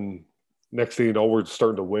 then next thing you know, we're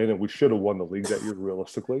starting to win and we should have won the league that year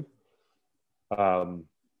realistically.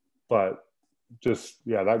 But just,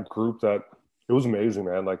 yeah, that group it was amazing,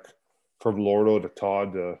 man. Like from Lordo to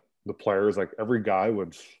Todd to the players, like every guy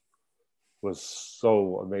was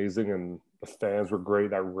so amazing, and the fans were great.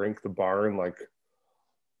 That rink, the barn, like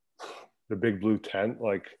the big blue tent,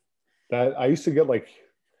 like that. I used to get like,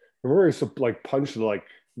 remember I used to like punch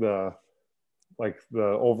the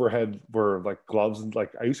overhead where like gloves, and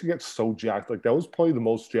like I used to get so jacked. Like that was probably the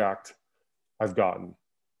most jacked I've gotten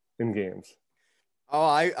in games. Oh,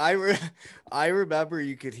 I remember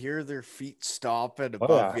you could hear their feet stomping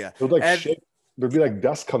above you. It would like shake. There'd be like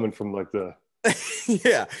dust coming from like the.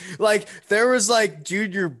 Yeah, like there was like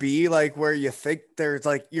junior B, like where you think there's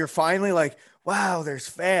like you're finally like, wow, there's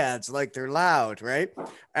fans, like they're loud, right?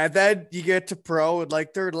 And then you get to pro and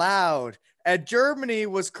like they're loud. And Germany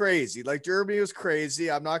was crazy. Like Germany was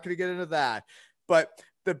crazy. I'm not gonna get into that, but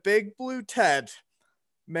the big blue tent,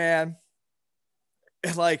 man,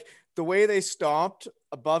 like the way they stomped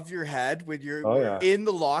above your head when you're in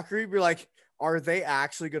the locker room, you're like, are they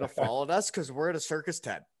actually gonna follow us? Because we're at a circus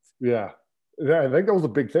tent. Yeah. Yeah, I think that was a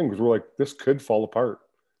big thing because we're like, this could fall apart.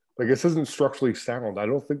 Like, this isn't structurally sound. I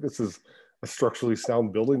don't think this is a structurally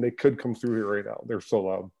sound building. They could come through here right now. They're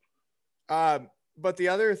so loud. But the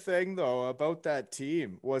other thing, though, about that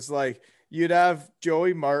team was like you'd have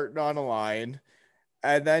Joey Martin on a line,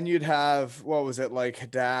 and then you'd have, what was it, like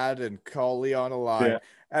Haddad and Cully on a line,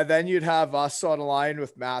 and then you'd have us on a line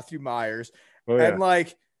with Matthew Myers. And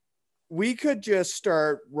like, we could just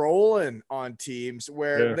start rolling on teams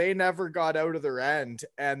where they never got out of their end,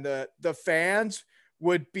 and the fans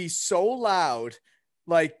would be so loud,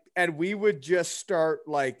 like, and we would just start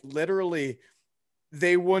like literally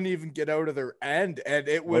they wouldn't even get out of their end. And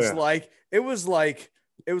it was it was like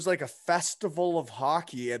a festival of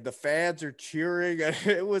hockey, and the fans are cheering, and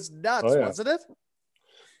it was nuts, wasn't it?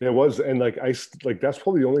 It was. And like, that's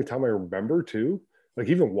probably the only time I remember too. Like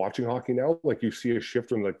even watching hockey now, like you see a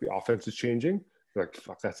shift when like the offense is changing. You're like,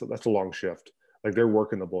 fuck, that's a long shift. Like they're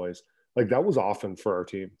working the boys. Like that was often for our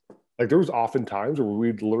team. Like there was often times where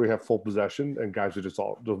we'd literally have full possession and guys would just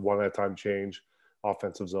one at a time change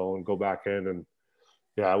offensive zone, go back in, and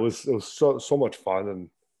it was so much fun. And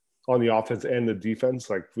on the offense and the defense,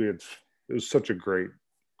 like it was such a great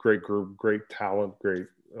group, great talent, it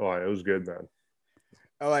was good, man.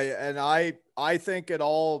 Oh, and I think it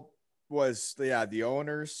all was the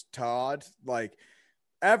owners, Todd, like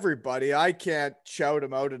everybody. I can't shout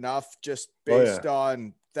them out enough just based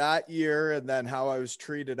on that year and then how I was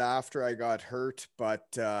treated after I got hurt.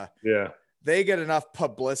 But they get enough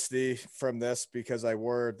publicity from this because I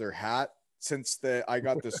wore their hat since I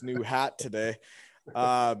got this new hat today.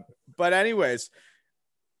 But anyways,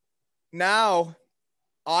 now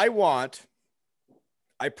I prepped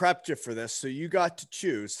you for this, so you got to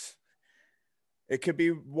choose. It could be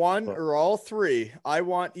one or all three. I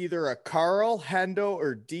want either a Carl, Hendo,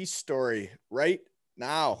 or D story right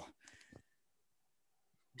now.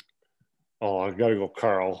 Oh, I gotta go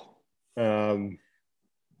Carl. Well,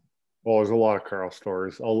 there's a lot of Carl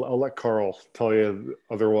stories. I'll let Carl tell you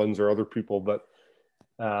other ones or other people, but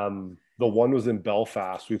the one was in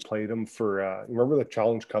Belfast. We played him for remember the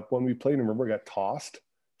Challenge Cup one we played? Remember we got tossed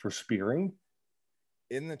for spearing?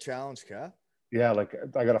 In the Challenge Cup? Yeah, like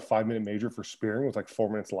I got a 5-minute major for spearing with like 4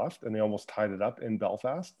 minutes left, and they almost tied it up in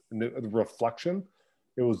Belfast. And the reflection,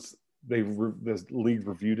 it was the league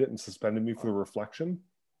reviewed it and suspended me for the reflection.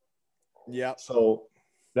 Yeah. So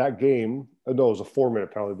that game, no, it was a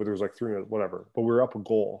 4-minute penalty, but there was like 3 minutes, whatever. But we were up a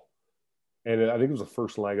goal, and I think it was the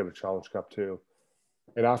first leg of the Challenge Cup too.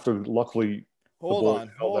 And after, luckily, hold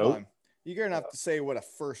on. You're gonna have to say what a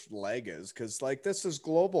first leg is, because like this is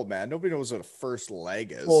global, man. Nobody knows what a first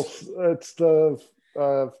leg is. Well, it's the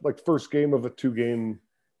like first game of a 2-game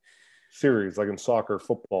series, like in soccer,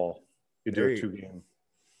 football, you do a 2-game.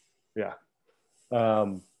 Yeah.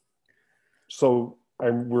 So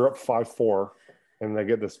we're up 5-4, and I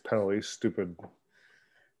get this penalty, stupid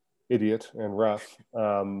idiot and ref.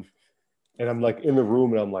 And I'm like in the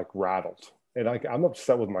room, and I'm like rattled, and I'm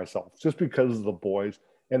upset with myself just because of the boys.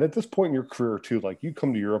 And at this point in your career too, like you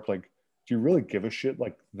come to Europe, like, do you really give a shit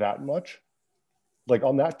like that much? Like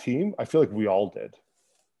on that team, I feel like we all did.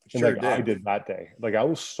 And Sure like I did that day. Like I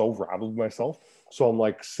was so rattled with myself. So I'm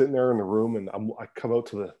like sitting there in the room, and I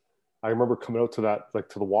remember coming out to that, like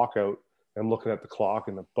to the walkout, and I'm looking at the clock,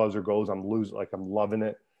 and the buzzer goes, I'm losing, like I'm loving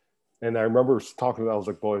it. And I remember talking to them, I was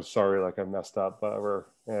like, boys, sorry, like I messed up,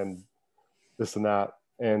 whatever, and this and that.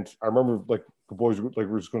 And I remember like the boys, like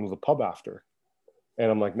we're just going to the pub after. And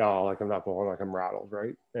I'm like, no, like I'm not going, like I'm rattled,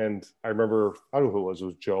 right? And I remember, I don't know who it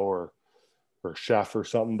was Joe or Chef or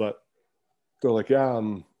something, but they're like, yeah,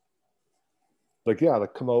 like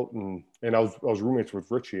come out, and I was roommates with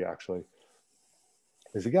Richie actually.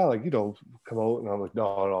 He's like, yeah, like, you know, come out. And I'm like,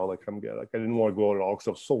 no, like I'm good. Like I didn't want to go out at all because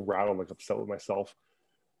I was so rattled, like upset with myself.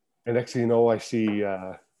 And next thing you know, I see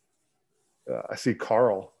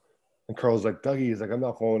Carl, and Carl's like, Dougie, he's like, I'm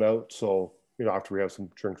not going out. So, you know, after we have some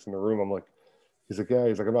drinks in the room, I'm like, he's like, yeah,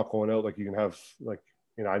 he's like, I'm not going out. Like you can have, like,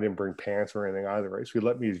 you know, I didn't bring pants or anything either, right? So he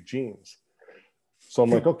let me his jeans. So I'm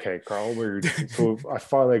like, okay, Carl, where are your jeans? So I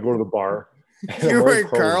finally go to the bar. You're wearing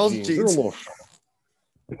Carl's jeans. They're a little short.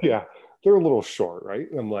 Yeah, they're a little short,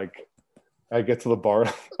 right? And I'm like, I get to the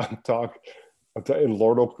bar, and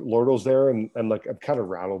Lordo's there, and like I'm kind of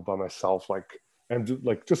rattled by myself, like I'm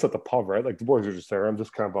just at the pub, right? Like the boys are just there. I'm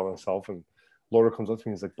just kind of by myself, and Lordo comes up to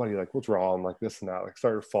me. He's like, buddy, like what's wrong? Like this and that. Like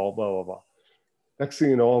start your fault, blah blah blah. Next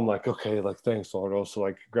thing you know, I'm like, okay, like thanks, Lordo. So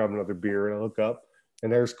like grab another beer, and I look up,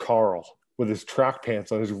 and there's Carl with his track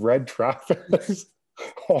pants on, his red track pants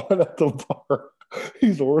on at the bar.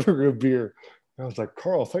 He's ordering a beer. And I was like,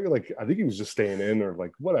 Carl, I think he was just staying in or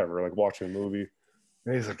like whatever, like watching a movie.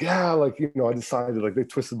 And he's like, yeah, like, you know, I decided, like they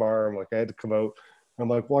twisted my arm, like I had to come out. And I'm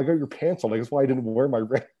like, well, I got your pants on. Like, that's why I didn't wear my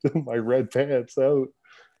red pants out.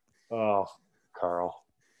 Oh, Carl.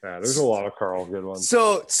 Yeah, there's a lot of Carl good ones.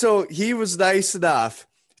 So he was nice enough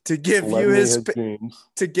to give you his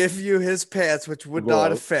pants, which would not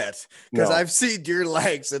have fit, because I've seen your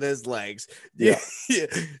legs and his legs. Yeah.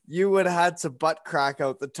 You would have had some butt crack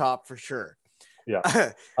out the top for sure. Yeah.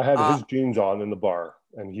 I had his jeans on in the bar,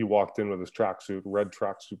 and he walked in with his red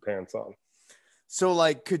tracksuit pants on. So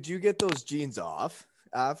like, could you get those jeans off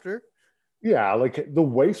after? Yeah. Like the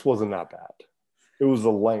waist wasn't that bad. It was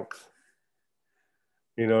the length.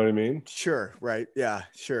 You know what I mean? Sure. Right. Yeah,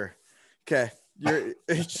 sure. Okay. You're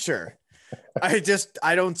sure. I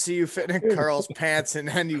don't see you fitting in Carl's pants in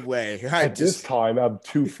any way. This time I'm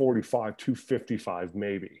 245, 255,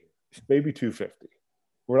 maybe 250.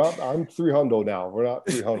 I'm 300 now. We're not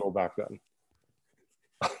 300 back then.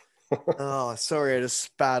 Oh, sorry. I just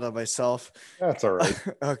spat on myself. That's all right.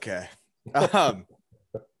 Okay.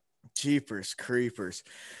 Jeepers creepers.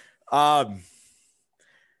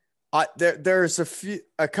 There's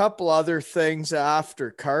a couple other things after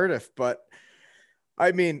Cardiff, but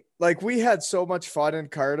I mean, like we had so much fun in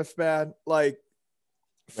Cardiff, man. Like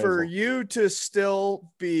for you to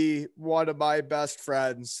still be one of my best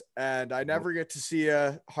friends, and I never get to see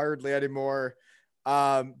you hardly anymore.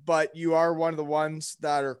 But you are one of the ones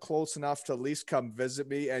that are close enough to at least come visit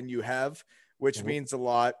me, and you have, which means a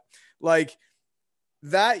lot. Like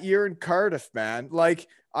that year in Cardiff, man, like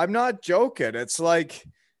I'm not joking. It's like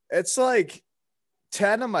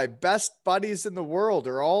 10 of my best buddies in the world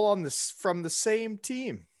are all from the same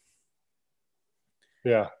team.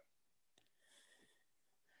 Yeah.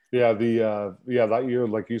 Yeah, that year,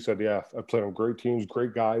 like you said, yeah, I played on great teams,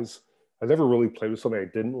 great guys. I never really played with somebody I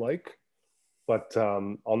didn't like, but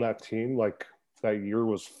on that team, like that year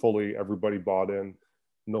was fully everybody bought in.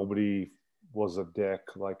 Nobody was a dick.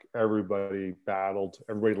 Like everybody battled.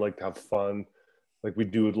 Everybody liked to have fun. Like we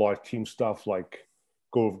do a lot of team stuff, like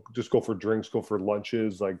go for drinks, go for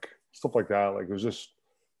lunches, like stuff like that. Like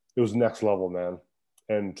it was next level, man.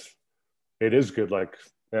 And it is good. Like,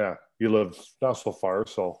 yeah, you live not so far,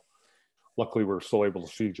 so luckily we're still able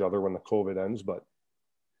to see each other when the COVID ends. But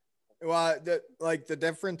Well, the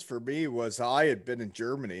difference for me was I had been in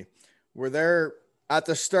Germany. Where there at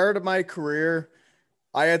the start of my career,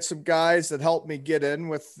 I had some guys that helped me get in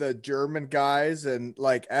with the German guys, and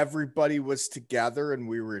like everybody was together and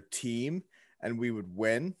we were a team and we would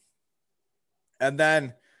win. And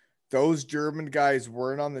then those German guys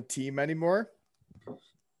weren't on the team anymore.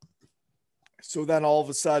 So then all of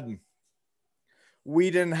a sudden,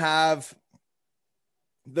 we didn't have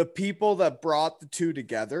the people that brought the two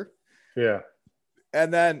together. yeah,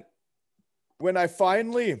 And then when I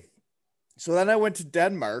finally, so then I went to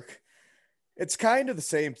Denmark. It's kind of the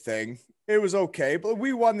same thing. It was okay, but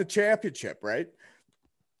we won the championship, right?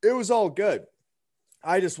 It was all good.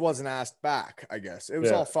 I just wasn't asked back, I guess. It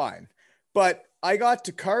was all fine. But I got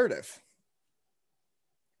to Cardiff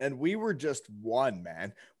and we were just one,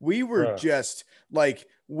 man. We were just like,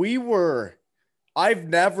 I've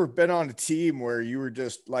never been on a team where you were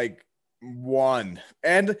just like one.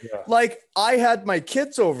 And like I had my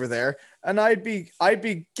kids over there and I'd be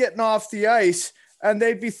getting off the ice and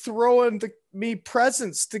they'd be throwing me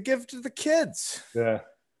presents to give to the kids. Yeah.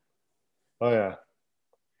 Oh yeah.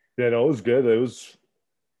 Yeah, no, it was good. It was,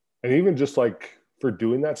 and even just like for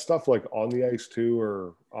doing that stuff, like on the ice too,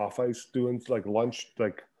 or off ice, doing like lunch,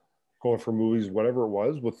 like going for movies, whatever it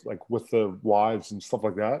was, with the wives and stuff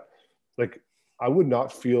like that. Like I would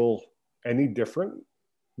not feel any different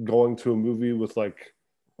going to a movie with like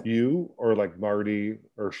you or like Marty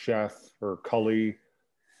or Chef or Cully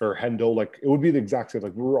or Hendo. Like it would be the exact same.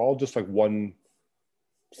 Like we were all just like one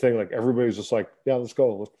thing. Like everybody's just like, yeah, let's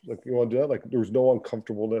go. Like you want to do that? Like there was no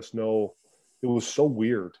uncomfortableness. No, it was so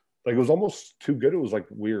weird. Like it was almost too good. It was like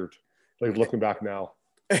weird. Like looking back now.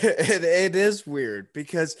 It is weird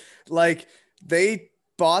because like they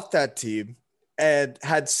bought that team and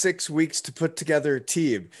had 6 weeks to put together a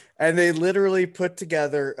team, and they literally put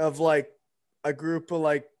together of like a group of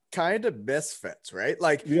like kind of misfits, right?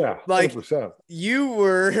 Like, Yeah, like 100%. you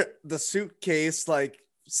were the suitcase, like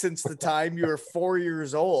since the time you were 4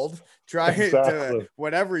 years old, trying to Exactly.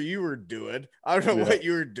 whatever you were doing. I don't know Yeah. what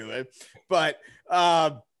you were doing, but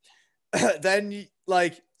then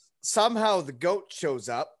like somehow the goat shows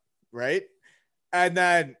up, right? And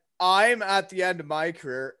then I'm at the end of my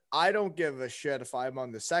career. I don't give a shit if I'm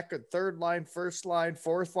on the second, third line, first line,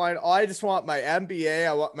 fourth line. I just want my MBA.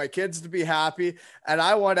 I want my kids to be happy, and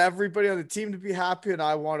I want everybody on the team to be happy, and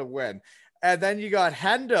I want to win. And then you got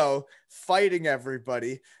Hendo fighting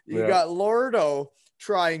everybody. You got Lordo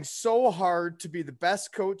trying so hard to be the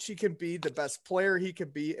best coach he can be, the best player he can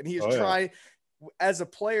be. And he's trying, as a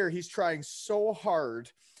player, he's trying so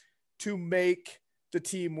hard to make the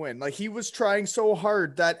team win. Like he was trying so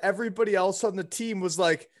hard that everybody else on the team was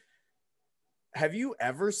like, have you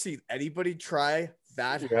ever seen anybody try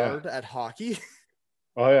that hard at hockey?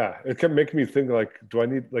 Oh yeah. It kept making me think like, do I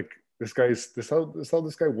need like this how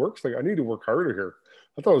this guy works? Like I need to work harder here.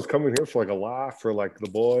 I thought I was coming here for like a laugh, for like the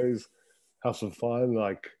boys, have some fun.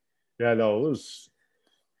 Like, yeah, no, it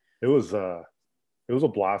was a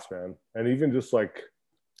blast, man. And even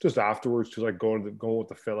just afterwards, just like going with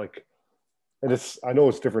the fit, like, and I know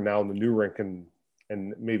it's different now in the new rink and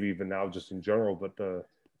maybe even now just in general, but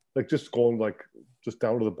like just going like just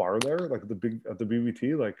down to the bar there, like at the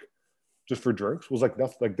BBT, like just for drinks was like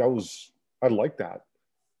nothing. Like that was, I like that.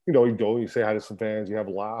 You know, you go, you say hi to some fans, you have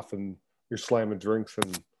a laugh, and you're slamming drinks,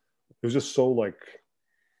 and it was just so like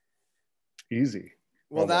easy.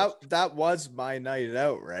 Well, that was my night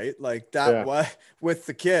out, right? Like that was with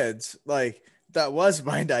the kids. Like that was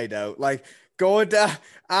my night out. Like going down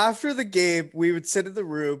after the game, we would sit in the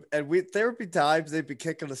room, and there would be times they'd be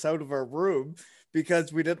kicking us out of our room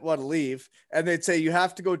because we didn't want to leave, and they'd say you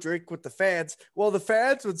have to go drink with the fans. Well, the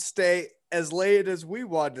fans would stay as late as we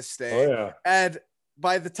wanted to stay, and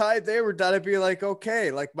by the time they were done, I'd be like,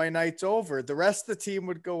 okay, like my night's over. The rest of the team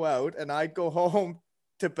would go out, and I'd go home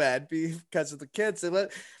to bed because of the kids.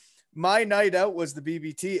 My night out was the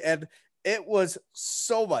BBT, and it was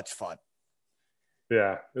so much fun.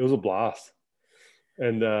 Yeah, it was a blast.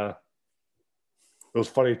 And it was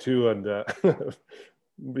funny too. And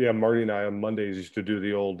yeah, Marty and I on Mondays used to do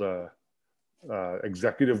the old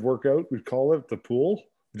executive workout, we'd call it, the pool.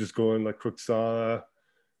 just go in like quick sauna,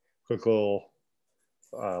 quick little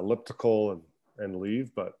elliptical and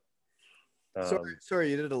leave. But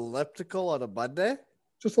Sorry, you did elliptical on a Monday?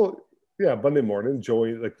 just a little, yeah, Monday morning.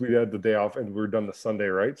 Joey, like we had the day off and we were done the Sunday,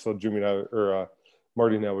 right? So Jimmy and I, or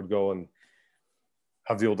Marty and I would go and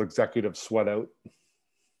have the old executive sweat out.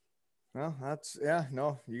 Well, you guys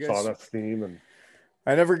Sauna steam and.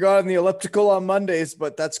 I never got on the elliptical on Mondays,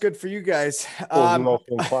 but that's good for you guys. Also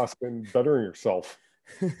in class and bettering yourself.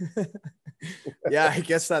 Yeah, I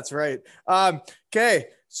guess that's right. Okay,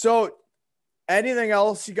 so anything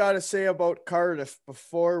else you got to say about Cardiff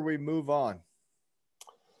before we move on?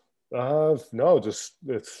 No, just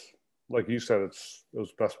it's like you said, it was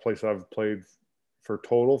the best place I've played for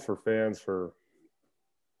total, for fans, for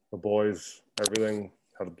the boys, everything.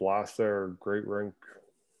 Had a blast there, great rink.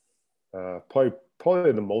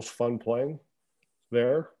 Probably the most fun playing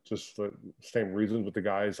there. Just the same reasons with the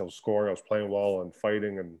guys. I was scoring, I was playing well and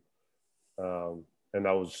fighting, and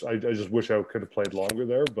I just wish I could have played longer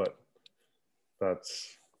there, but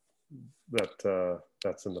that's in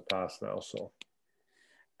the past now. So.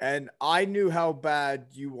 And I knew how bad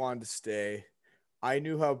you wanted to stay. I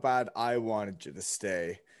knew how bad I wanted you to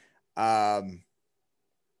stay. I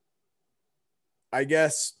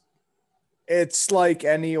guess it's like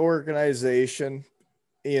any organization,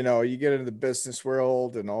 you know, you get into the business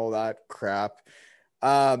world and all that crap.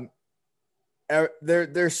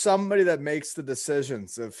 There's somebody that makes the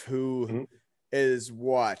decisions of who is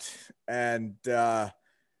what. And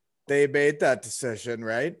they made that decision,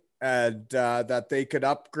 right? And that they could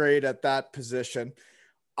upgrade at that position.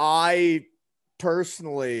 I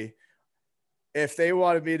personally, if they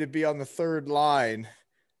wanted me to be on the third line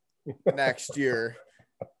next year,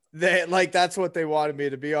 that's what they wanted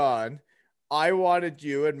me to be on. I wanted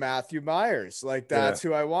you and Matthew Myers. That's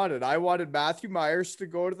who I wanted. I wanted Matthew Myers to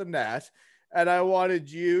go to the net, and I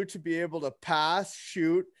wanted you to be able to pass,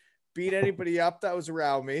 shoot, beat anybody up that was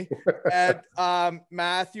around me. And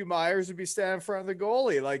Matthew Myers would be standing in front of the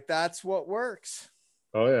goalie. That's what works.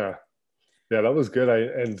 Oh yeah. Yeah, that was good.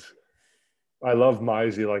 I love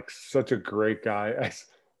Mizey, such a great guy.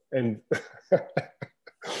 And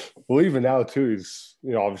well, even now too, he's,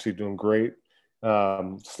 obviously doing great.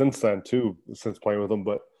 Since then too, since playing with him,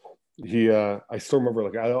 but I still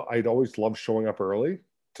remember, I'd always loved showing up early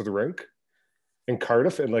to the rink in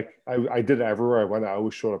Cardiff, and I did it everywhere I went. I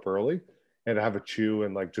always showed up early and have a chew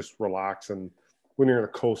and just relax. And when you're in a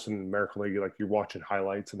coast in American League, you're watching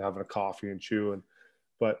highlights and having a coffee and chew.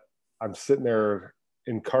 But I'm sitting there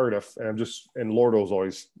in Cardiff, and and Lordo's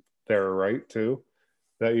always there, right, too,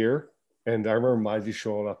 that year. And I remember Mizey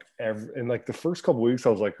showing up in the first couple of weeks, I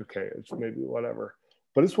was like, okay, it's maybe whatever.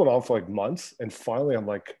 But this went on for months. And finally I'm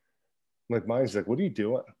like Mizey's what are you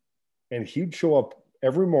doing? And he'd show up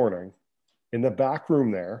every morning in the back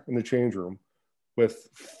room there, in the change room, with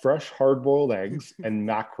fresh hard-boiled eggs and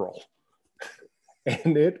mackerel.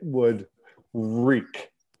 And it would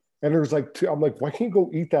reek. And there's I'm why can't you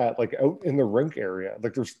go eat that out in the rink area?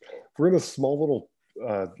 We're in a small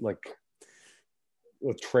little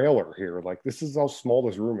a trailer here. This is how small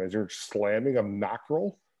this room is. You're slamming a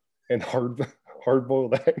mackerel and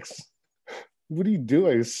hard-boiled eggs. What are you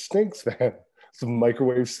doing? It stinks, man. Some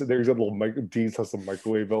microwaves. There's a little Dean's has some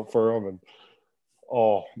microwave out for him, and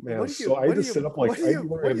oh man, I had to sit up What do you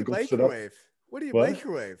microwave? What do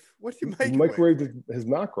you microwave his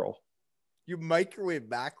mackerel. You microwave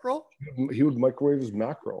mackerel? He would microwave his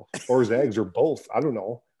mackerel or his eggs or both. I don't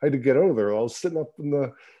know. I had to get out of there. I was sitting up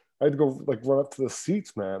I had to go run up to the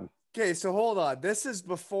seats, man. Okay, so hold on. This is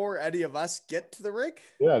before any of us get to the rink?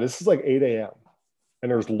 Yeah, this is 8 a.m.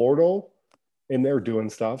 And there's Lordo in there doing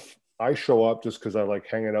stuff. I show up just because I like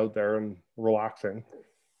hanging out there and relaxing.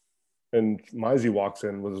 And Mizey walks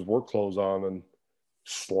in with his work clothes on and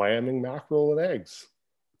slamming mackerel and eggs.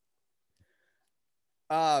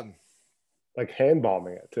 Hand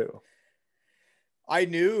bombing it too. I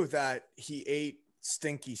knew that he ate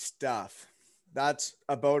stinky stuff. That's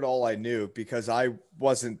about all I knew because I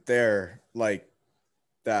wasn't there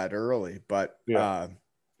that early, but yeah,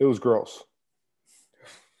 it was gross.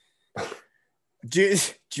 Do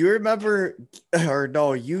you remember, or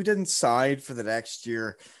no, you didn't sign for the next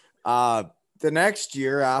year. The next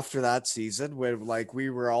year after that season when we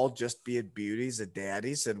were all just being beauties and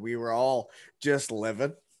daddies and we were all just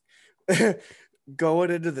living,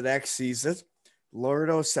 going into the next season,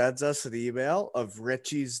 Lordo sends us an email of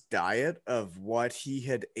Richie's diet of what he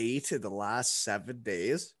had ate in the last 7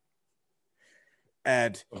 days.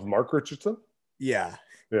 And of Mark Richardson? Yeah.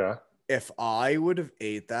 Yeah. If I would have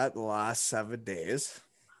ate that the last 7 days,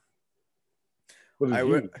 what did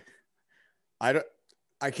you?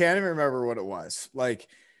 I can't even remember what it was. Like,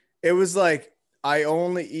 it was like, I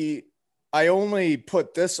only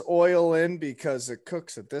put this oil in because it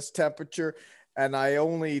cooks at this temperature. And I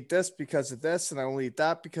only eat this because of this. And I only eat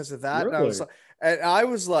that because of that. Really? And I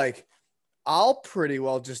was like, I'll pretty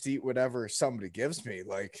well just eat whatever somebody gives me.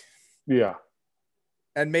 Like, Yeah,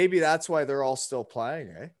 and maybe that's why they're all still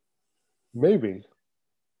playing, eh? maybe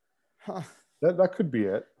Huh. that could be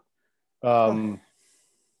it. Um,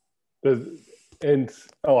 and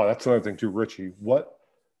oh, that's another thing too. Richie, what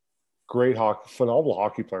great phenomenal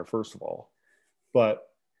hockey player, first of all, but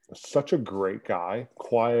such a great guy,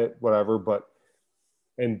 quiet, whatever.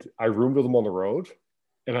 And I roomed with him on the road,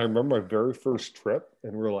 and I remember my very first trip,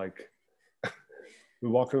 and we're like, we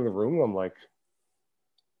walk into the room, and I'm like,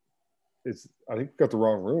 I think we got the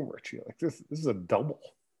wrong room, Richie. Like this is a double.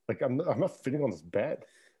 Like I'm not fitting on this bed.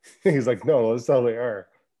 He's like, no, this is how they are.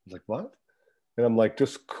 I was like, what? And I'm like,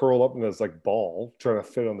 just curl up in this like ball, trying to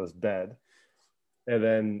fit on this bed. And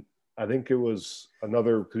then I think it was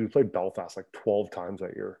another, because we played Belfast like 12 times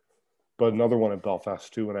that year, but another one at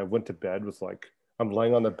Belfast too. And I went to bed with like, I'm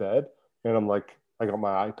laying on the bed and I'm like, I got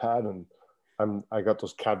my iPad and I got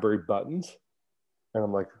those Cadbury buttons. And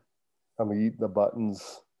I'm like, I'm eating the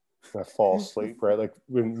buttons and I fall asleep, right? Like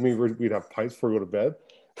we'd have pints before we go to bed.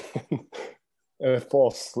 And I fall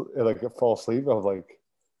asleep, I was like,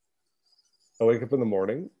 I wake up in the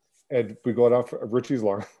morning and we go out for Richie's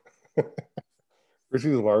alarm.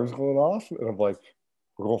 Richie's alarm's going off, and I'm like,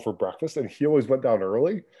 we're going for breakfast. And he always went down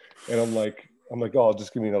early. And I'm like, oh,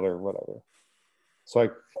 just give me another whatever. So I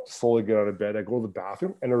slowly get out of bed. I go to the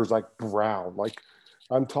bathroom, and there was like brown, like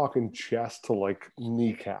I'm talking chest to like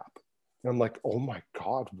kneecap. And I'm like, oh my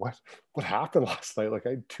God, what happened last night? Like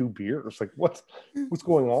I had 2 beers. Like what's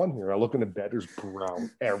going on here? I look in the bed, there's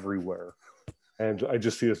brown everywhere. And I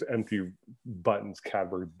just see this empty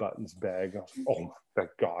Cadbury buttons bag. I was like, oh, thank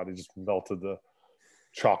God. It just melted. The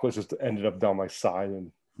chocolate just ended up down my side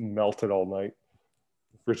and melted all night.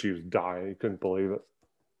 Richie was dying. He couldn't believe it.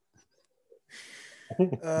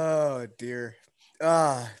 Oh, dear.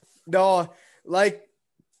 No, like,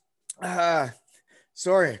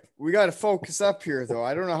 sorry. We got to focus up here, though.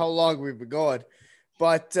 I don't know how long we've been going.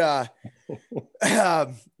 But the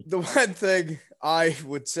one thing I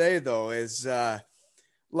would say, though, is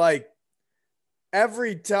like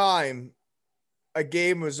every time a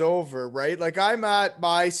game was over, right? Like I'm at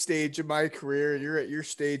my stage of my career, you're at your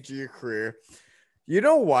stage of your career. You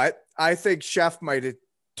know what? I think Chef might have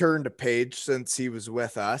turned a page since he was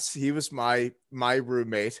with us. He was my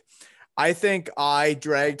roommate. I think I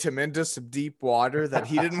dragged him into some deep water that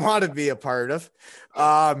he didn't want to be a part of.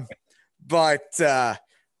 But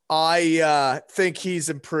I think he's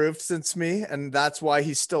improved since me, and that's why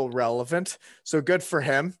he's still relevant. So good for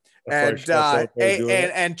him. And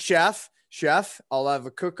Chef, I'll have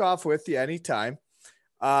a cook-off with you anytime.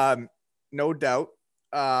 No doubt.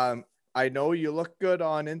 I know you look good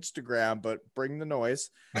on Instagram, but bring the noise.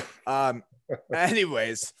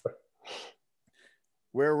 Anyways.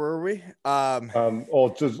 Where were we?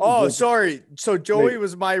 Sorry. So Joey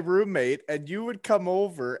was my roommate, and you would come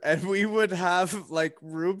over, and we would have like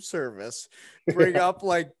room service, bring up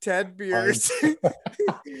like 10 beers,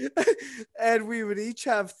 and we would each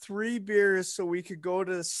have 3 beers so we could go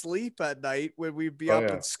to sleep at night when we'd be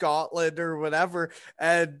up in Scotland or whatever.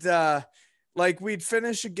 And like we'd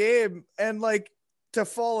finish a game, and like to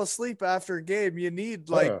fall asleep after a game, you need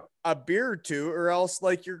like a beer or 2, or else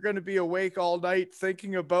like you're going to be awake all night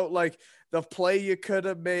thinking about like the play you could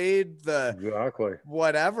have made,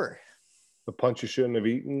 whatever, the punch you shouldn't have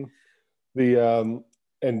eaten. And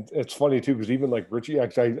it's funny too, because even like Richie,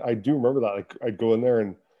 actually, I do remember that. Like I'd go in there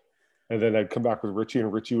and then I'd come back with Richie,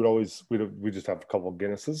 and Richie would always we just have a couple of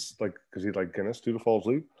Guinnesses, like because he'd like Guinness too to fall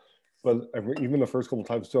asleep. But even the first couple of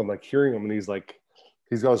times too, I'm like hearing him, and he's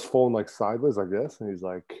got his phone like sideways like this, and he's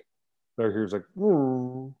like, there, he was like,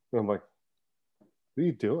 and I'm like, what are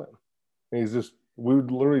you doing? And we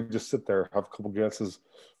would literally just sit there, have a couple Guinnesses,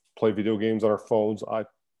 play video games on our phones,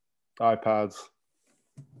 iPads,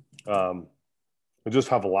 and just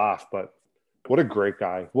have a laugh. But what a great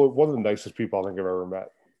guy. One of the nicest people I think I've ever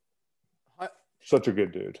met. Such a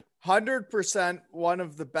good dude. 100% one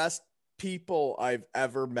of the best people I've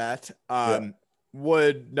ever met.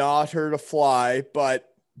 Would not hurt a fly,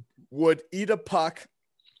 but would eat a puck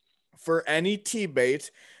for any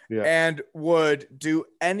teammate, and would do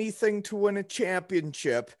anything to win a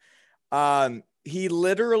championship. He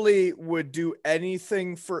literally would do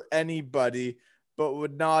anything for anybody, but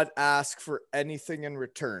would not ask for anything in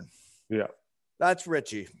return. Yeah. That's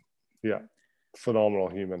Richie. Yeah. Phenomenal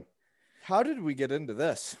human. How did we get into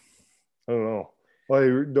this? I don't know. Well,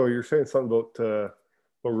 no, you're saying something about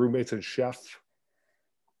roommates and chef.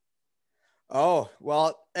 Oh,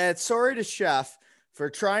 well, and sorry to Chef for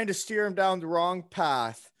trying to steer him down the wrong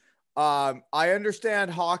path. I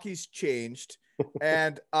understand hockey's changed.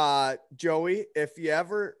 And Joey, if you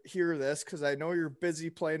ever hear this, because I know you're busy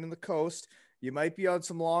playing in the coast, you might be on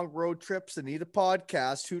some long road trips and need a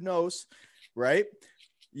podcast. Who knows? Right?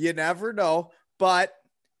 You never know. But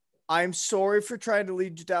I'm sorry for trying to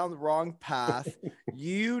lead you down the wrong path.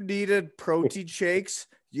 You needed protein shakes,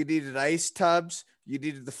 you needed ice tubs, you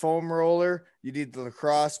needed the foam roller, you need the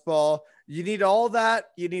lacrosse ball, you need all that,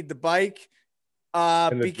 you need the bike.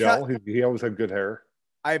 And the Because gel, he always had good hair.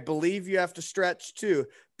 I believe you have to stretch too,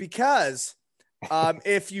 because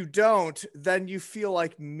if you don't, then you feel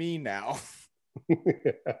like me now.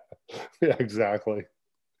 Yeah. Yeah, exactly.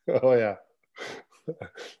 Oh yeah.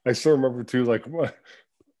 I still remember too, like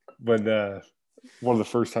when one of the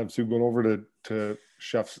first times he went over to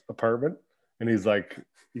Chef's apartment, and he's like,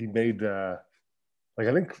 he made like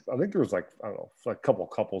I think there was like, I don't know, like a couple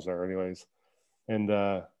of couples there anyways, and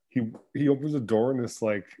he opens the door in this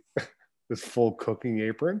like this full cooking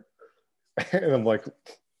apron, and I'm like,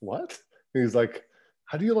 what? And he's like,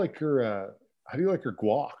 how do you like your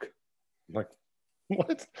guac? I'm like,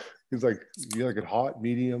 what? He's like, you like it hot,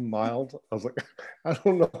 medium, mild? I was like, I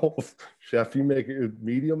don't know, chef. You make it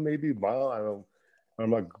medium, maybe mild. I'm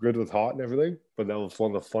not good with hot and everything, but that was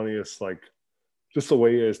one of the funniest, like, just the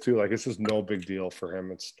way he is too. Like, it's just no big deal for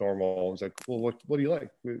him. It's normal. He's like, well, what do you like?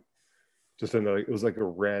 Just in the, it was like a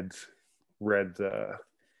red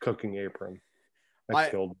cooking apron.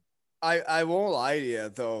 Killed. I won't lie to you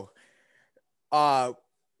though. I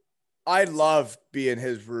loved being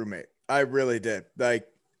his roommate. I really did. Like,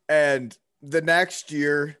 and the next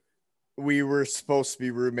year we were supposed to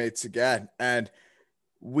be roommates again, and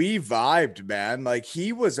we vibed, man. Like,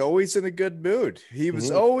 he was always in a good mood. He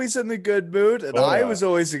was always in a good mood, and I was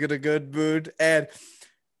always in a good mood. And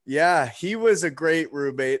yeah, he was a great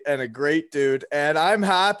roommate and a great dude. And I'm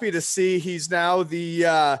happy to see he's now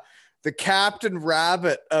the Captain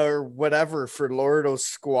Rabbit or whatever for Lordo's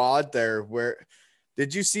squad there. Where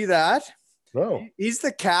did you see that? No. He's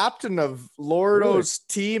the captain of Lordo's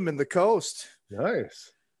team in the coast.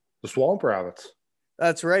 Nice. The Swamp Rabbits.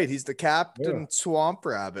 That's right. He's the captain Swamp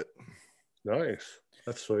Rabbit. Nice.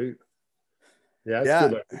 That's sweet. Yeah, it's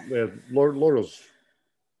good. Yeah, Lordo's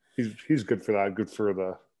he's good for that. Good for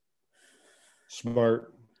the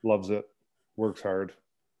smart, loves it, works hard.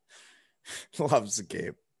 Loves the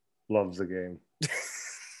game. Loves the game.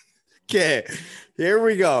 Okay, here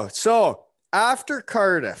we go. So after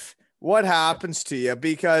Cardiff, what happens to you?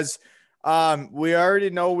 Because we already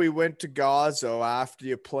know we went to Gazzo after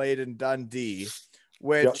you played in Dundee,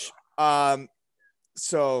 which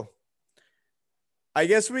so I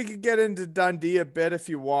guess we could get into Dundee a bit if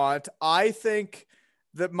you want. I think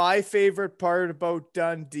that my favorite part about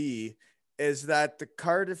Dundee is that the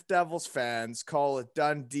Cardiff Devils fans call it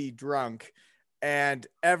Dundee drunk. And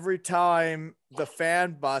every time the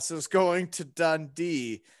fan bus is going to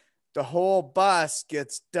Dundee, the whole bus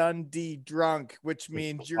gets Dundee drunk, which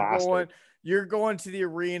means you're going to the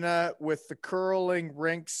arena with the curling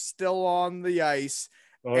rinks still on the ice,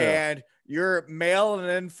 and you're mailing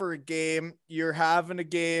in for a game. You're having a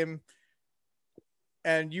game,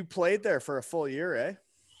 and you played there for a full year, eh?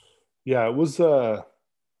 Yeah, it was. I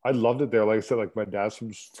loved it there. Like I said, like my dad's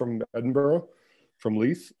from Edinburgh, from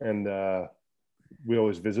Leith, and we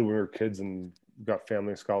always visited when we were kids, and got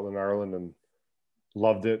family in Scotland, Ireland, and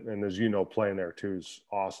loved it. And as you know, playing there too is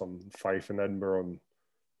awesome. Fife and Edinburgh and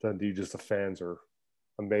Dundee, just the fans are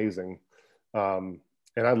amazing. And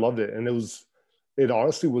I loved it. And it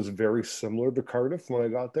honestly was very similar to Cardiff when I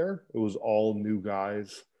got there. It was all new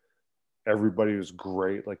guys. Everybody was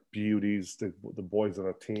great, like beauties, the boys on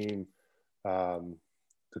the team,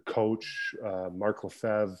 the coach, Mark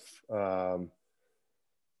Lefebvre,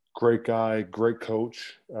 great guy, great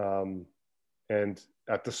coach. And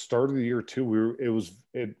at the start of the year too, it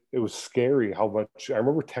was scary how much. I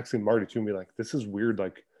remember texting Marty to me like, this is weird,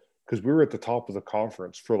 like, because we were at the top of the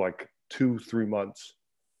conference for like 2-3 months,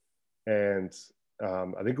 and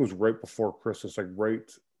I think it was right before Christmas, like right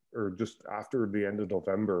or just after the end of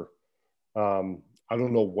November. I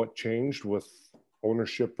don't know what changed with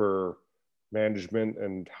ownership or management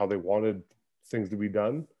and how they wanted things to be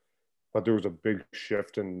done, but there was a big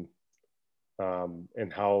shift in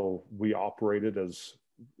how we operated. As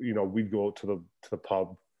you know, we'd go out to the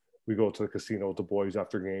pub, we go to the casino with the boys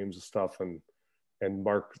after games and stuff, and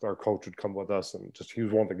Mark, our coach, would come with us, and just he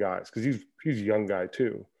was one of the guys because he's a young guy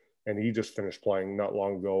too, and he just finished playing not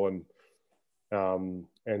long ago, and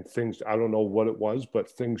things, I don't know what it was, but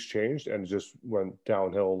things changed and just went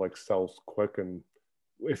downhill like south quick, and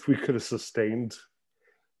if we could have sustained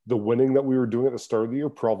the winning that we were doing at the start of the year,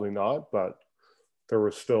 probably not. But there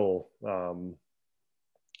was still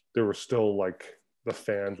like the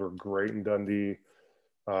fans were great in Dundee.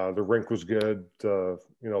 The rink was good. The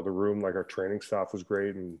room, like our training staff was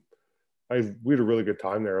great, and we had a really good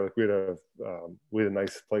time there. Like we had a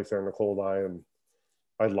nice place there in the cold eye, and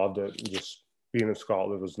I loved it. And just being in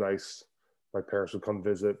Scotland was nice. My parents would come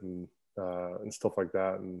visit and stuff like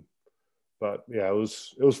that. But yeah, it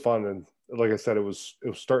was fun. And like I said, it was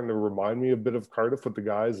starting to remind me a bit of Cardiff with the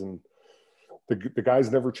guys, and the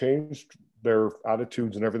guys never changed. Their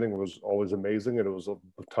attitudes and everything was always amazing, and it was a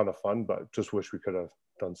ton of fun. But just wish we could have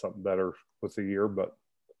done something better with the year. But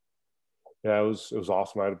yeah, it was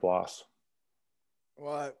awesome. I had a blast.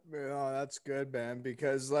 Well, that's good, man,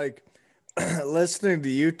 because like listening to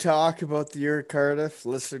you talk about the year at Cardiff,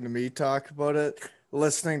 listening to me talk about it,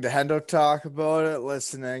 listening to Hendo talk about it,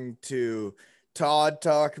 listening to Todd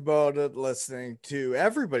talk about it, listening to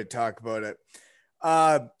everybody talk about it.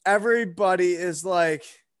 Everybody is like,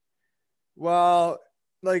 well,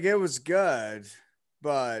 like it was good,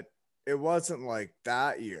 but it wasn't like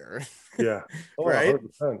that year. Yeah. Oh, right.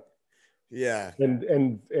 100%. Yeah.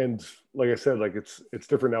 And like I said, like it's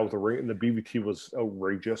different now with the rate, and the BBT was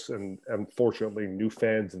outrageous, and unfortunately new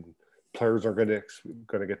fans and players aren't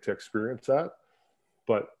going to get to experience that.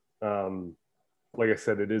 But like I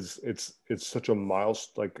said, it's such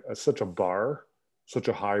a such a bar, such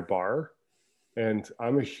a high bar. And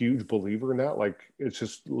I'm a huge believer in that. Like it's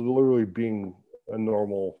just literally being a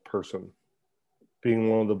normal person, being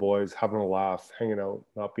one of the boys, having a laugh, hanging out,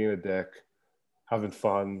 not being a dick, having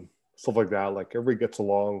fun, stuff like that. Like everybody gets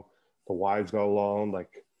along, the wives got along,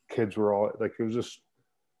 like kids were all like, it was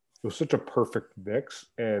such a perfect mix.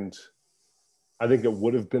 And I think it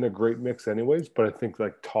would have been a great mix anyways, but I think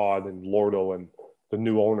like Todd and Lordo and the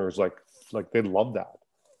new owners, like they love that.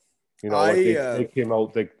 They came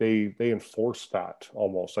out, they enforced that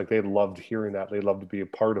almost. Like they loved hearing that. They loved to be a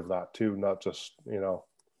part of that too, not just,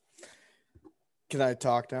 Can I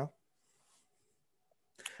talk now?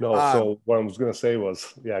 No, so what I was gonna say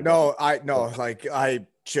was, yeah. I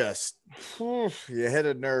just you hit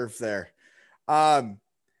a nerve there.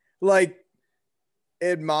 Like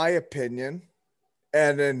in my opinion,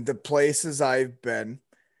 and in the places I've been,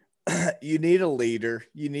 you need a leader.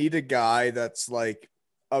 You need a guy that's like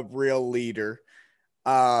a real leader.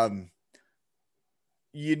 You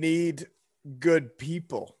need good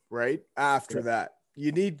people, right? After that,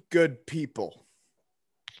 you need good people.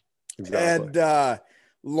 Exactly. And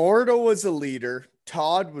Lordo was a leader.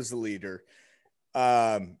 Todd was a leader.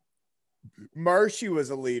 Marshy was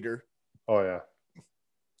a leader. Oh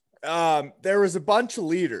yeah. There was a bunch of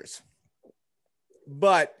leaders,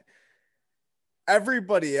 but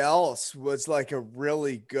everybody else was like a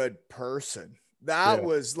really good person. That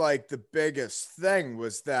was like the biggest thing,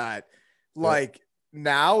 was that like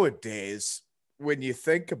nowadays, when you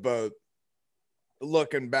think about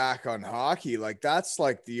looking back on hockey, like that's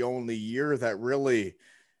like the only year that really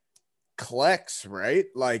clicks, right?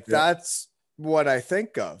 Like that's what I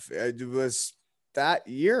think of. It was that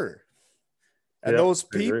year and those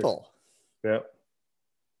people. Yeah.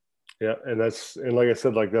 And like I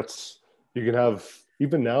said, like you can have,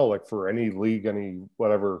 even now, like for any league, any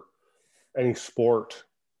whatever, any sport,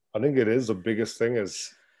 I think it is the biggest thing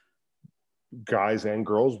is guys and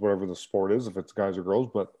girls, whatever the sport is, if it's guys or girls,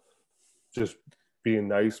 but just being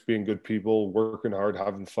nice, being good people, working hard,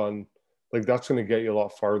 having fun. Like that's going to get you a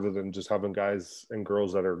lot farther than just having guys and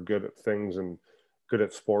girls that are good at things and good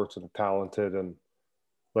at sports and talented. And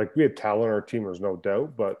like we had talent on our team, there's no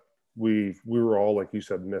doubt, but we were all, like you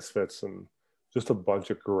said, misfits, and just a bunch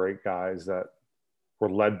of great guys that were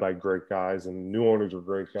led by great guys, and new owners were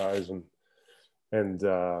great guys. And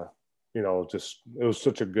just, it was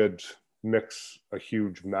such a good mix, a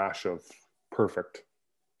huge mash of perfect.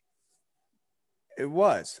 It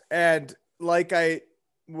was. And like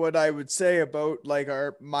what I would say about like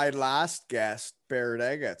my last guest, Barrett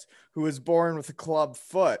Eggets, who was born with a club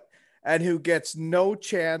foot and who gets no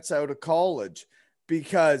chance out of college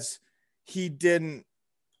because he didn't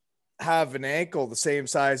have an ankle the same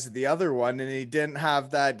size as the other one, and he didn't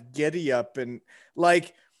have that giddy up, and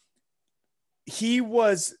like he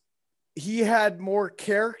had more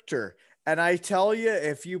character. And I tell you,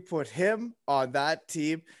 if you put him on that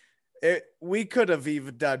team, we could have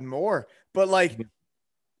even done more. But like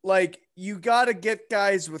you got to get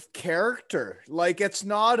guys with character. Like it's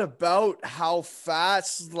not about how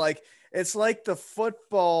fast. Like it's like the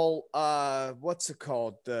football. What's it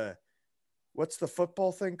called? What's the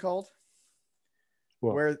football thing called?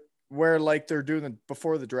 What? Where like they're doing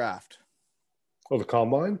before the draft. Oh, the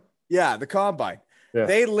combine? Yeah, the combine. Yeah.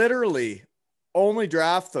 They literally only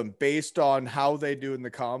draft them based on how they do in the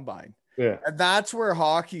combine. Yeah. And that's where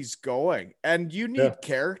hockey's going. And you need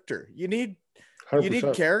character. You need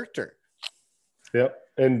 100%. character. Yep.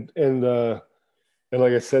 And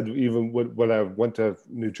like I said, even when I went to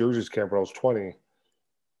New Jersey's camp when I was 20,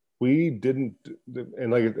 we didn't,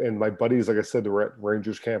 and my buddies, like I said, they're at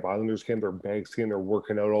Rangers camp, Islanders camp, they're bags camp, they're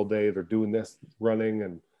working out all day, they're doing this, running,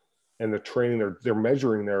 and they're training, they're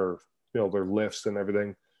measuring their, their lifts and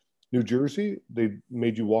everything. New Jersey, they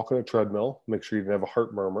made you walk on a treadmill, make sure you didn't have a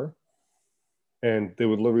heart murmur, and they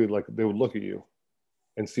would literally they would look at you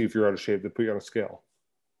and see if you're out of shape. They put you on a scale.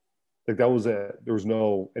 Like that was it. There was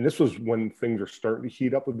no, and this was when things are starting to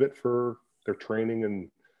heat up a bit for their training and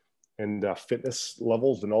fitness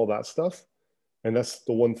levels and all that stuff. And that's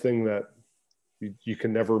the one thing that you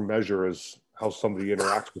can never measure is how somebody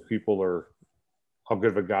interacts with people or how good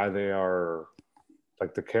of a guy they are, or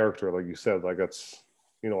like the character, like you said, like that's,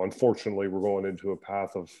 unfortunately we're going into a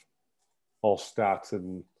path of all stats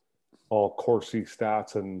and all Corsi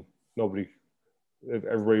stats, and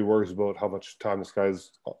everybody worries about how much time this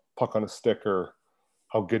guy's puck on a stick or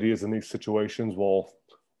how good he is in these situations. Well,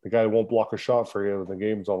 the guy won't block a shot for you when the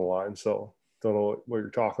game's on the line. So don't know what you're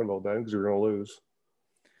talking about then, because you're going to lose.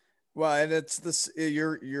 Well, and it's this,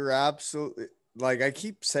 you're absolutely, like, I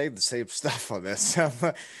keep saying the same stuff on this.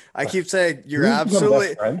 I keep saying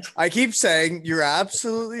I keep saying you're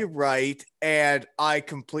absolutely right. And I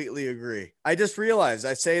completely agree. I just realized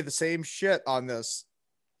I say the same shit on this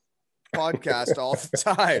podcast all the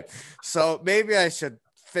time. So maybe I should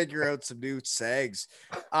figure out some new sayings.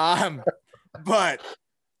 But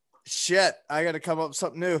shit, I got to come up with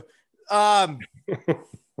something new. Yeah,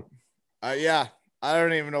 I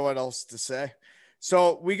don't even know what else to say.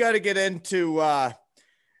 So we got to get into,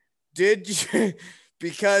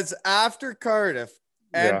 because after Cardiff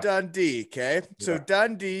and Dundee, okay? So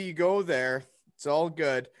Dundee, you go there. It's all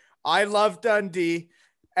good. I love Dundee.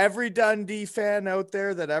 Every Dundee fan out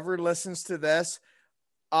there that ever listens to this,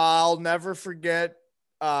 I'll never forget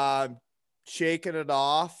shaking it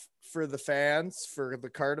off for the fans, for the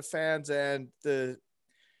Cardiff fans and the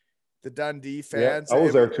Dundee fans. Yeah, I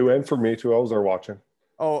was there too, and for me too. I was there watching.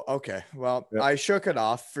 Oh, okay. Well, I shook it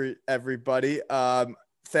off for everybody.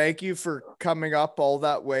 Thank you for coming up all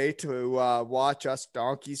that way to watch us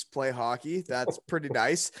donkeys play hockey. That's pretty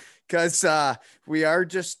nice, because we are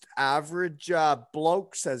just average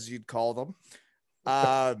blokes, as you'd call them.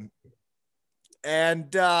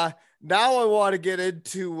 And now I want to get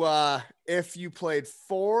into if you played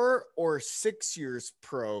 4 or 6 years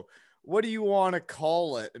pro, what do you want to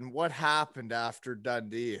call it, and what happened after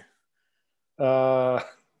Dundee? No,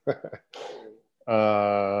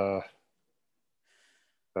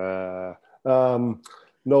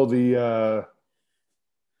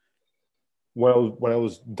 when I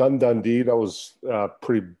was done Dundee, that was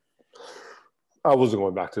pretty. I wasn't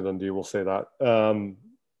going back to Dundee. We'll say that, and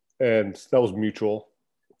that was mutual.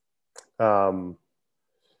 And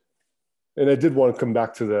I did want to come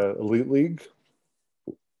back to the Elite League.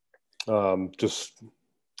 Just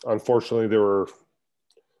unfortunately, there were a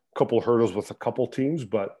couple of hurdles with a couple teams,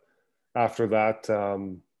 but after that,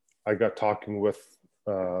 I got talking with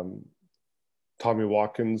Tommy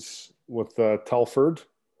Watkins with Telford,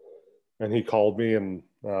 and he called me and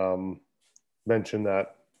mentioned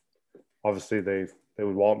that obviously they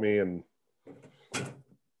would want me and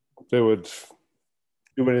they would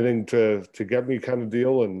do anything to get me, kind of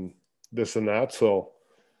deal, and this and that. So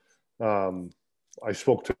I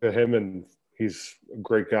spoke to him, and he's a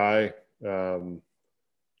great guy.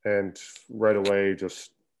 And right away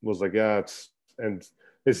just was like, yeah,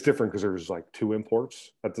 it's different because there's like 2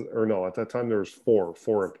 imports at that time there's four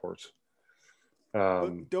imports.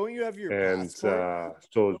 Don't you have your passport?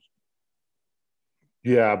 So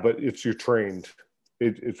yeah, but you're trained.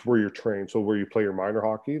 It's where you're trained. So where you play your minor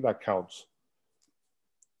hockey, that counts.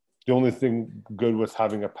 The only thing good with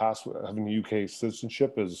having having a UK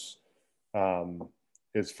citizenship is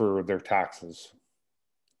for their taxes.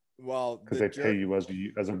 Well, because they pay you as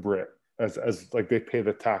a Brit, as like they pay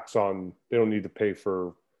the tax on. They don't need to pay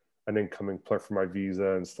for an incoming for my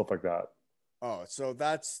visa and stuff like that. Oh, so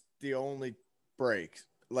that's the only break.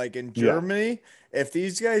 Like in Germany, if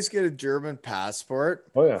these guys get a German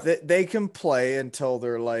passport, they can play until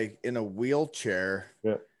they're like in a wheelchair.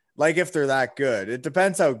 Yeah. Like if they're that good. It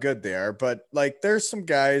depends how good they are, but like there's some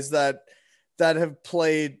guys that have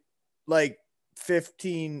played like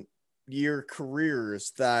 15-year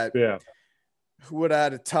careers that would have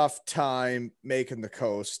had a tough time making the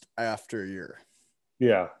coast after a year.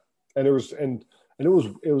 Yeah. And it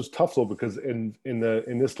was tough though, because in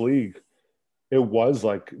this league, it was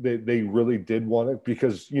like they really did want it,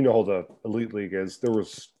 because you know how the elite league is. It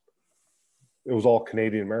was all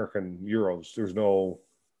Canadian American Euros.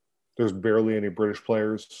 There's barely any British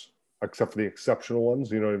players except for the exceptional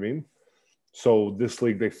ones. You know what I mean? So this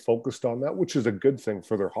league, they focused on that, which is a good thing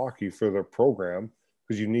for their hockey, for their program,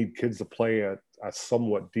 because you need kids to play at a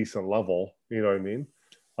somewhat decent level. You know what I mean?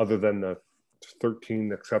 Other than the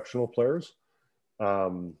 13 exceptional players.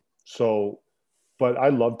 So, but I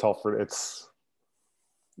love Telford.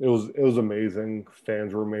 It was amazing.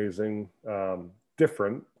 Fans were amazing.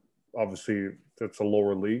 Different, obviously. It's a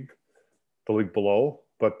lower league, the league below,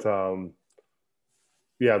 but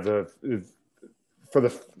yeah,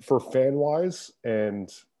 for fan wise and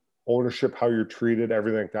ownership, how you're treated,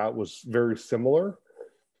 everything like that was very similar,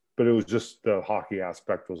 but it was just the hockey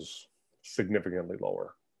aspect was significantly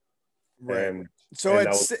lower. Right. And so and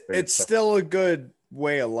it's still a good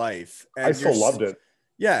way of life. And I still loved it.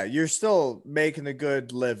 Yeah, you're still making a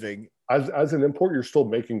good living. As an import, you're still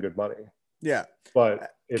making good money. Yeah.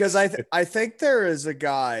 But because I think there is a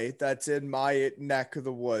guy that's in my neck of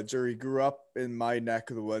the woods, or he grew up in my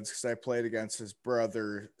neck of the woods, because I played against his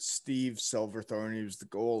brother, Steve Silverthorne. He was the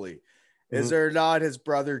goalie. Is there not his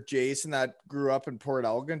brother Jason that grew up in Port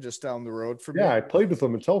Elgin, just down the road from me? Yeah, I played with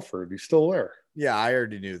him in Telford. He's still there. Yeah, I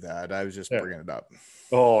already knew that. I was just bringing it up.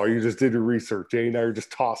 Oh, you just did your research. Jay and I are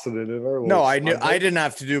just tossing it in there. No, I knew. I didn't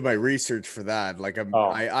have to do my research for that. Like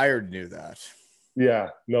I already knew that.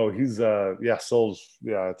 Yeah, no, he's Souls.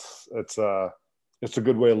 Yeah, it's a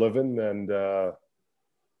good way of living, and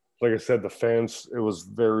like I said, the fans. It was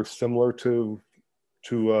very similar to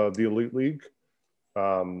the Elite League.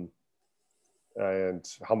 And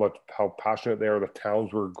how passionate they are. The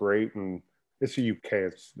towns were great, and it's the UK.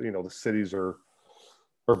 It's, you know, the cities are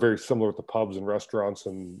very similar with the pubs and restaurants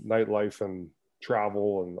and nightlife and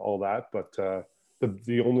travel and all that. But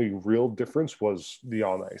the only real difference was the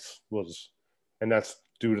on ice and that's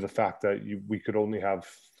due to the fact that we could only have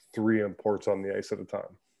 3 imports on the ice at a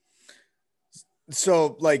time.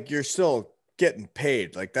 So like you're still getting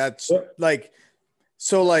paid, like that's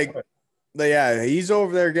yeah, he's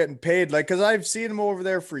over there getting paid, like, because I've seen him over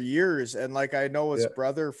there for years, and like I know his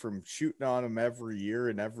brother from shooting on him every year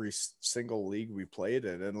in every single league we played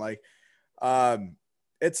in, and like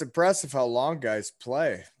it's impressive how long guys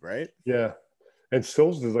play, right? Yeah, and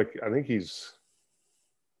Sills is like, I think he's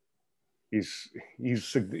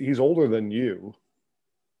older than you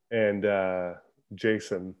and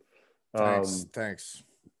Jason. Thanks.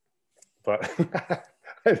 But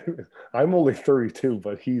I'm only 32,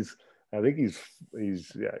 but I think he's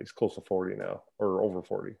close to 40 now, or over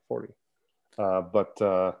 40.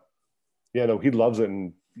 Yeah, no, he loves it.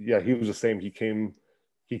 And yeah, he was the same. He came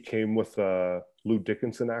with Lou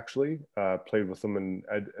Dickinson, actually, played with him in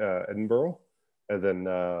Edinburgh. And then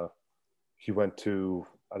he went to,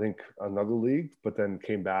 I think, another league, but then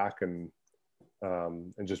came back and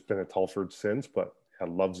just been at Telford since, but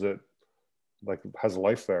loves it, like has a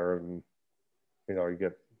life there. And, you know, you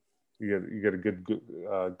get a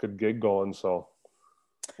good gig going. So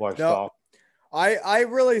why stop? I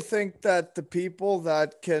really think that the people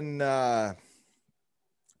that can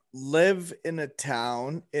live in a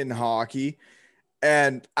town in hockey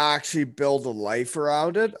and actually build a life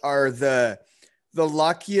around it are the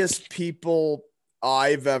luckiest people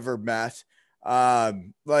I've ever met.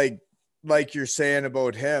 Like you're saying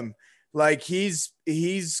about him, like he's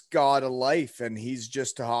got a life and he's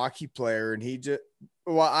just a hockey player, and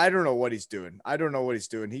I don't know what he's doing.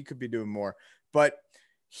 He could be doing more, but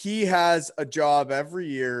he has a job every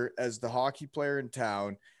year as the hockey player in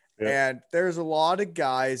town. Yep. And there's a lot of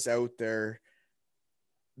guys out there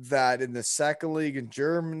that in the second league in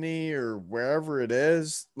Germany or wherever it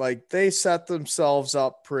is, like they set themselves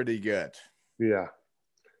up pretty good. Yeah.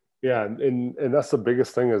 Yeah. And that's the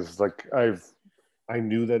biggest thing is like, I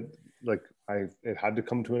knew that like it had to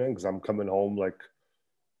come to an end, because I'm coming home, like,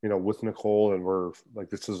 you know, with Nicole, and we're like,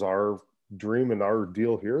 this is our dream and our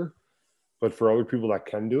deal here. But for other people that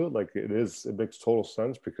can do it, like it makes total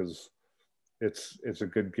sense, because it's a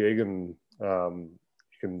good gig, and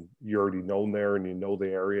you're already known there, and you know the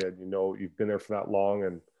area, and you know you've been there for that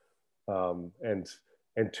long, and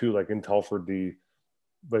too, like in Telford,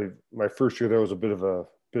 but my first year there was a bit of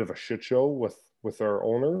a shit show with our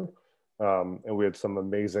owner, and we had some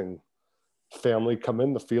amazing family come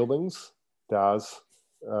in, the Fieldings, Daz,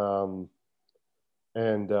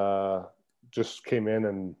 and just came in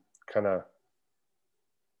and kind of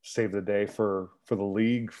saved the day for the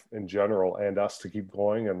league in general and us to keep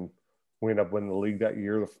going. And we ended up winning the league that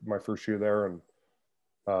year, my first year there. And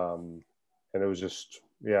it was just,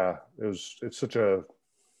 yeah, it's such a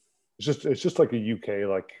it's just like a UK,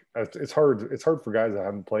 like it's hard for guys that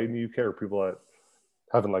haven't played in the UK or people that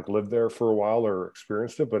haven't like lived there for a while or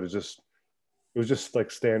experienced it, but it was just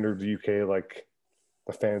like standard UK, like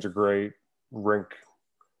the fans are great, rink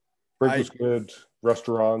was good,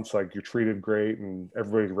 restaurants, like you're treated great and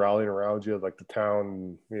everybody's rallying around you, like the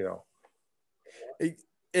town, you know.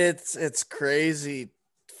 It's crazy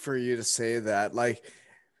for you to say that. Like,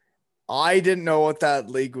 I didn't know what that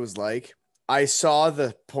league was like. I saw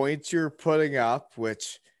the points you're putting up,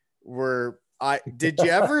 which were did you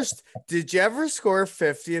ever score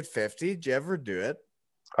 50 and 50? Did you ever do it?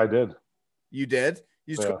 I did. You did?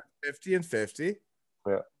 You scored 50 and 50?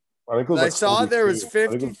 Yeah. I think it was I like saw there was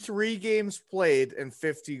 42. 53 games played and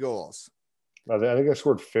 50 goals. I think I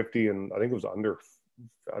scored 50 and I think it was under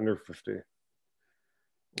 50.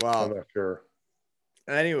 Wow. I'm not sure.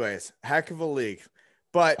 Anyways, heck of a league.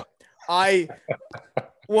 But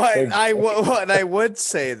what I would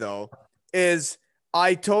say though is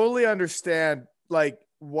I totally understand like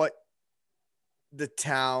what the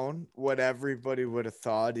town, what everybody would have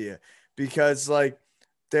thought of you, because like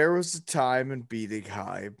there was a time in Beating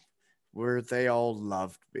High where they all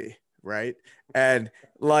loved me, right? And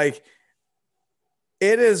like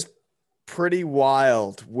it is pretty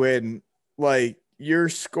wild when like you're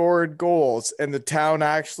scoring goals and the town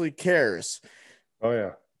actually cares. Oh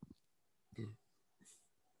yeah.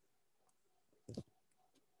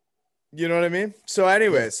 You know what I mean? So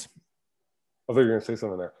anyways. I thought you were gonna say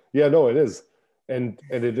something there. Yeah, no, it is. And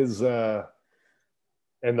it is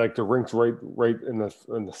and like the rink's right in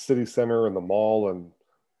the city center and the mall, and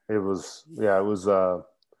it was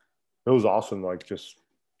awesome, like just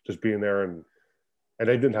being there, and I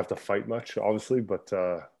didn't have to fight much, obviously, but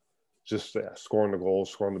just scoring the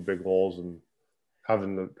goals, scoring the big goals, and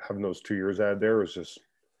having those 2 years out there was it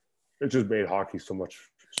just made hockey so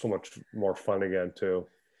much more fun again too.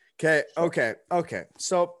 Okay.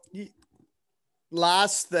 So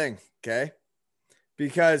last thing, okay,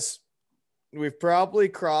 because we've probably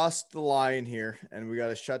crossed the line here and we got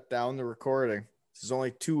to shut down the recording. This is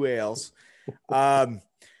only 2 ales. 2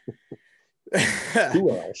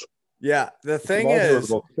 ales. Yeah. The thing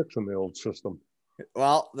is, about 6 in the old system.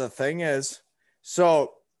 Well, the thing is,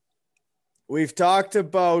 so we've talked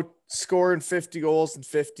about scoring 50 goals in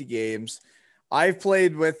 50 games. I've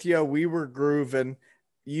played with you. We were grooving.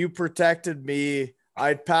 You protected me.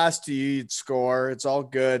 I'd pass to you. You'd score. It's all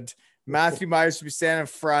good. Matthew Myers would be standing in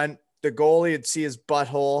front. The goalie would see his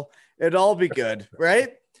butthole. It'd all be good,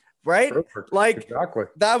 right? Right? Perfect. Like, exactly.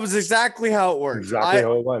 That was exactly how it worked. Exactly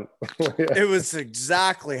how it went. Yeah. It was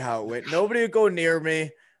exactly how it went. Nobody would go near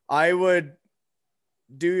me. I would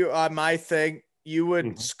do my thing. You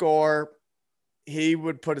would score. He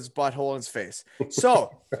would put his butthole in his face.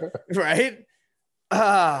 So, right?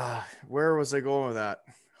 Where was I going with that?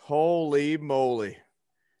 Holy moly.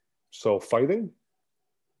 So fighting?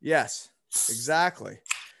 Yes, exactly.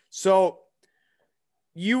 So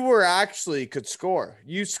you were actually could score.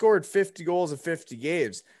 You scored 50 goals in 50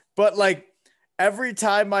 games. But like every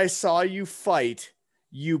time I saw you fight,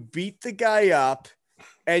 you beat the guy up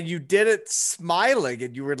and you did it smiling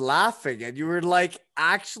and you were laughing and you were like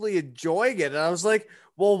actually enjoying it. And I was like,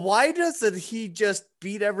 well, why doesn't he just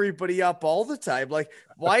beat everybody up all the time? Like,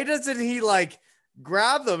 why doesn't he like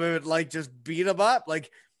grab them and like just beat them up?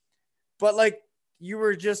 Like, but like you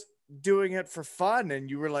were just doing it for fun and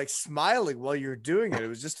you were like smiling while you're doing it. It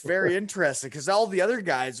was just very interesting because all the other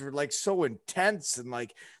guys were like so intense and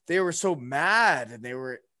like they were so mad and they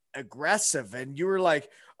were aggressive. And you were like,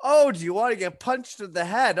 oh, do you want to get punched in the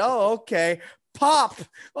head? Oh, okay. Pop.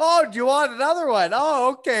 Oh, do you want another one?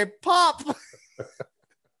 Oh, okay. Pop.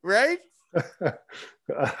 Right?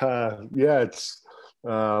 Yeah, it's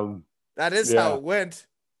that is how it went.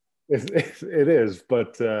 It is,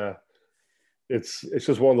 but it's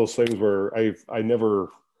just one of those things where I've never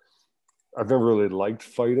really liked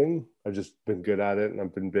fighting. I've just been good at it, and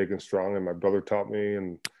I've been big and strong. And my brother taught me,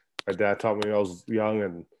 and my dad taught me when I was young,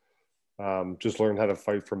 and just learned how to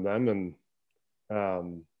fight from them. And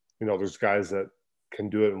you know, there's guys that can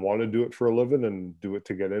do it and want to do it for a living and do it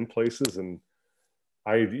to get in places. And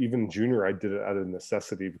even junior, I did it out of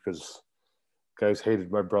necessity because guys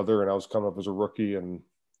hated my brother, and I was coming up as a rookie, and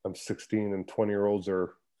I'm 16, and 20-year-olds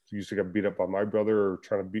used to get beat up by my brother or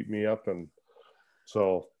trying to beat me up. And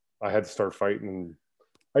so I had to start fighting, and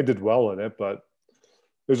I did well in it, but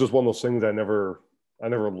it was just one of those things I never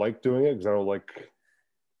liked doing it because I don't like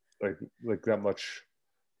that much,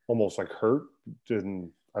 almost like hurt. And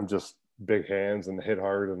I'm just big hands and hit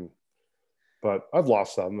hard, but I've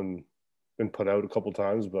lost some and been put out a couple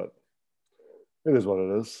times, but it is what it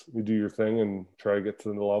is. You do your thing and try to get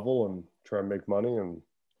to the level and try and make money, and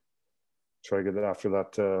try to get it after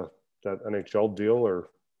that NHL deal or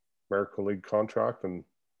American League contract, and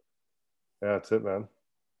yeah, that's it, man.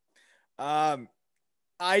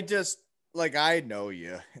 I just like I know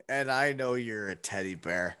you, and I know you're a teddy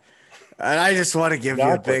bear, and I just want to give you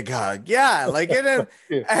a big hug. Yeah, like Yeah.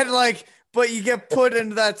 and like, but you get put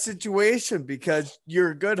into that situation because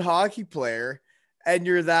you're a good hockey player, and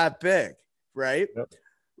you're that big, right? Yep.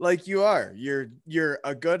 Like you are. You're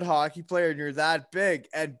a good hockey player, and you're that big.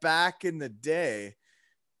 And back in the day,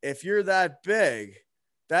 if you're that big,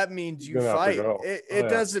 that means you You're gonna have to fight. go. It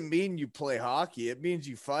doesn't mean you play hockey. It means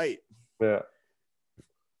you fight. Yeah.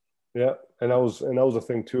 Yeah. And that was the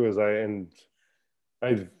thing too, is I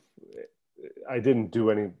didn't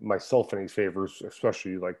do myself any favors,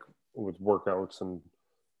 especially like with workouts and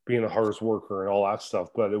being the hardest worker and all that stuff.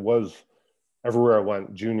 But it was everywhere I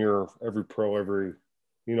went, junior, every pro,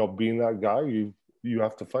 being that guy, you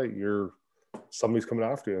have to fight. Somebody's coming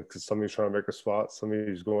after you because somebody's trying to make a spot.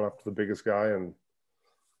 Somebody's going after the biggest guy. And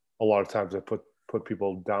a lot of times I put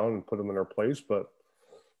people down and put them in their place, but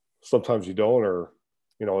sometimes you don't, or,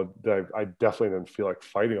 I definitely didn't feel like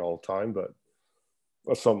fighting all the time, but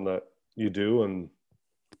that's something that you do, and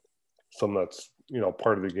something that's,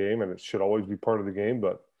 part of the game, and it should always be part of the game.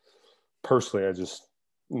 But personally, I just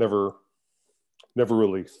never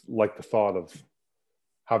really liked the thought of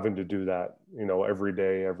having to do that, every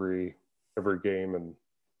day, every game.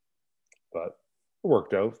 But it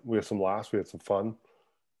worked out. We had some laughs, we had some fun.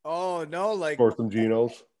 Oh no, like or some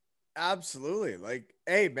Genos. Absolutely. Like,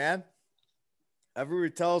 hey man, everybody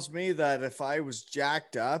tells me that if I was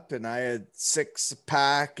jacked up and I had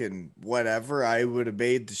 6-pack and whatever, I would have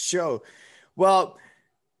made the show. Well,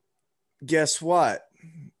 guess what?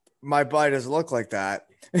 My body doesn't look like that.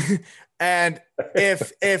 And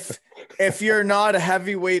if you're not a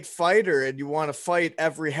heavyweight fighter and you want to fight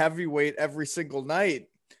every heavyweight every single night,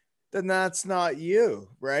 then that's not you,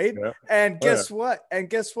 right? Yeah. And guess what? And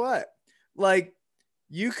guess what? Like,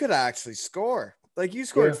 you could actually score. Like, you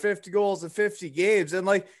scored 50 goals in 50 games, and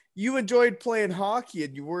like, you enjoyed playing hockey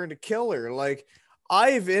and you weren't a killer. Like,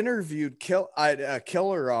 I've interviewed a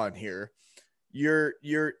killer on here.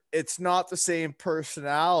 It's not the same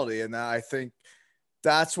personality, and I think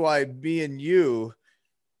that's why me and you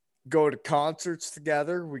go to concerts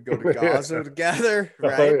together. We go to Gazo together,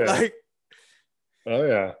 right?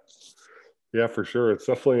 Yeah, for sure. It's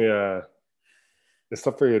definitely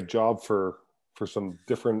a job for some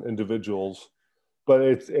different individuals, but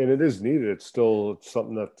it is needed. It's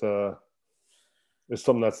something that it's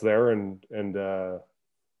something that's there, and you're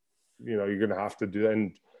gonna have to do that.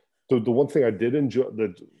 And the one thing I did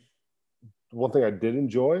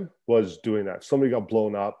enjoy was doing that. Somebody got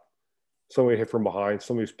blown up, somebody hit from behind,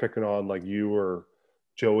 somebody's picking on like you or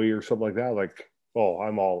Joey or something like that. Like, oh,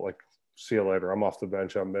 I'm all like, see you later. I'm off the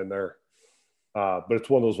bench. I'm in there. But it's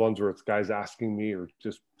one of those ones where it's guys asking me, or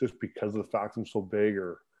just because of the fact I'm so big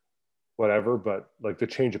or whatever. But like the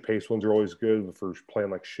change of pace ones are always good if you're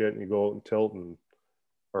playing like shit and you go out and tilt,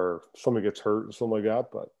 or somebody gets hurt and something like that.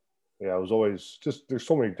 But yeah, it was always just, there's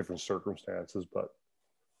so many different circumstances, but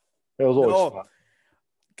it was always fun.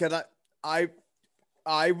 Can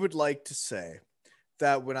I would like to say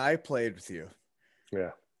that when I played with you,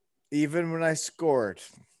 even when I scored,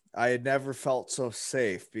 I had never felt so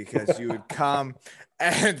safe, because you would come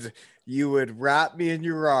and you would wrap me in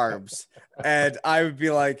your arms, and I would be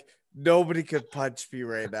like, nobody could punch me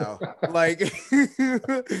right now. Like,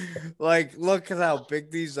 like, look at how big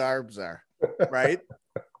these arms are, right?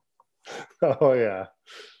 Oh yeah.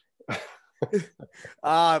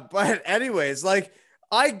 But anyways, like,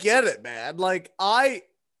 I get it, man. Like, I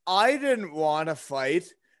didn't want to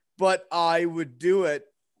fight, but I would do it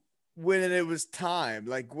when it was time.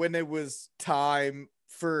 Like, when it was time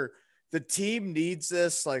for the team needs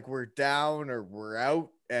this, like, we're down or we're out,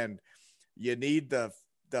 and you need the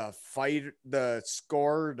fight, the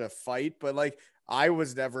score to fight. But like, I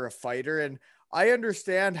was never a fighter, and I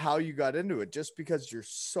understand how you got into it, just because you're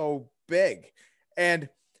so big. And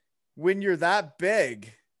when you're that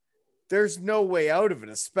big, there's no way out of it,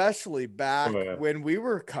 especially back when we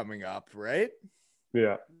were coming up, right?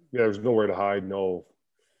 Yeah. There's nowhere to hide. No,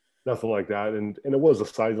 nothing like that. And it was a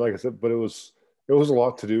side, like I said, but it was a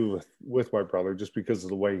lot to do with my brother, just because of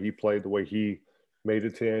the way he played, the way he made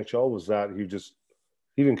it to the NHL, was that he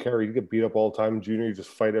didn't care. He'd get beat up all the time in junior. He just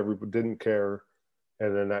fight everybody, didn't care.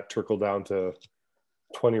 And then that trickled down to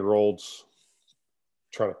 20-year-olds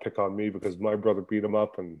trying to pick on me because my brother beat him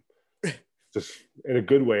up, and just in a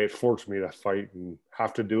good way, it forced me to fight and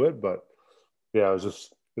have to do it. But yeah, it's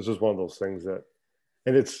just one of those things that,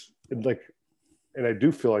 and it's like, and I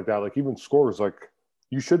do feel like that, like even scores, like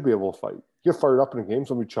you should be able to fight. get fired up in a game.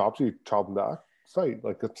 Somebody chops you, chop them back, fight.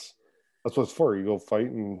 Like that's what it's for. You go fight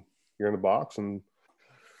and you're in the box.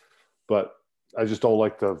 But I just don't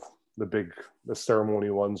like the ceremony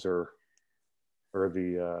ones or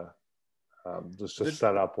the just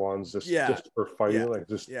set up ones just for fighting. Like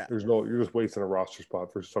you're just wasting a roster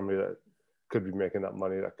spot for somebody that could be making that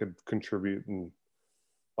money, that could contribute in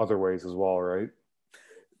other ways as well, right?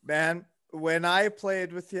 Man, when I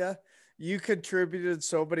played with you, you contributed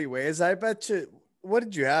so many ways. I bet you, what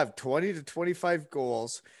did you have? 20 to 25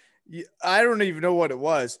 goals. I don't even know what it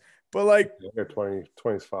was, but like 20,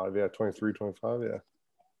 25, 23, 25, yeah.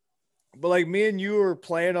 But like me and you were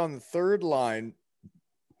playing on the third line,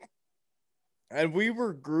 and we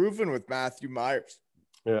were grooving with Matthew Myers.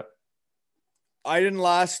 Yeah. I didn't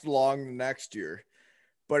last long the next year,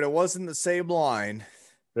 but it wasn't the same line.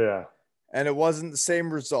 Yeah. And it wasn't the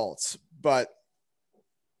same results, but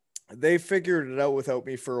they figured it out without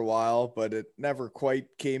me for a while, but it never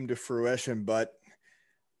quite came to fruition. But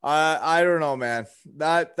I don't know, man.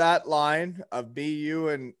 That line of me, you,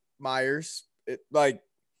 and Myers,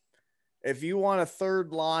 if you want a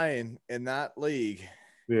third line in that league.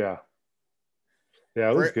 Yeah.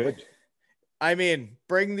 Yeah, it was good. I mean,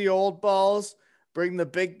 bring the old balls, bring the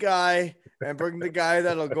big guy, and bring the guy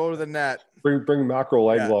that'll go to the net. Bring macro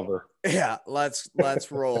leg lover. Yeah, let's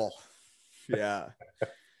roll. Yeah.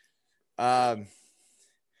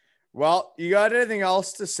 Well, you got anything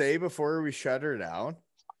else to say before we shut her down?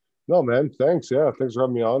 No, man. Thanks. Yeah, thanks for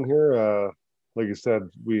having me on here. Like you said,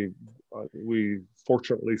 we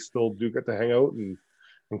fortunately still do get to hang out and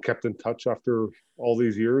kept in touch after all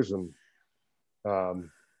these years, and I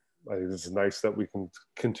think it's nice that we can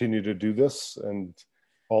continue to do this, and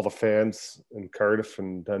all the fans in Cardiff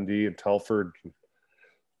and Dundee and Telford, and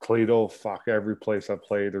Toledo, every place I've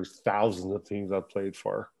played. There's thousands of teams I've played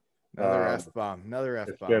for. Another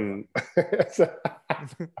F-bomb.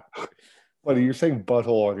 Buddy, you're saying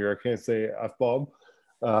butthole on here. I can't say F-bomb.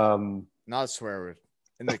 Not a swear word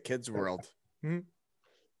in the kids' world.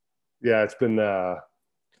 Yeah, it's been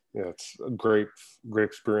it's a great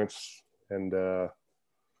experience, and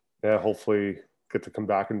hopefully get to come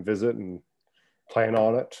back and visit and plan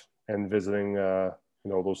on it, and visiting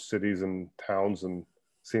those cities and towns and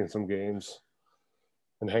seeing some games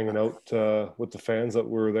and hanging out with the fans that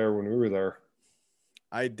were there when we were there.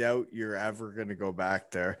 I doubt you're ever going to go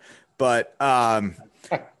back there, but I'm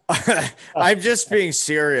just being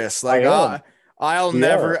serious. Like I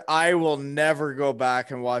will never go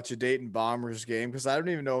back and watch a Dayton Bombers game, because I don't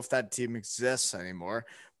even know if that team exists anymore.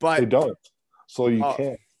 But they don't, so you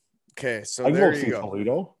can't. Okay, so there you go.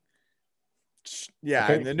 Toledo.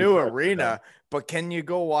 Yeah, in the new arena, but can you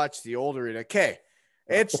go watch the old arena? Okay,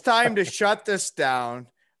 it's time to shut this down.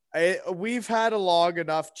 We've had a long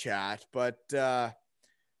enough chat, but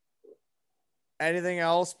anything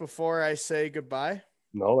else before I say goodbye?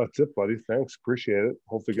 No, that's it, buddy. Thanks. Appreciate it.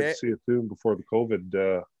 Hopefully get to see you soon before the COVID.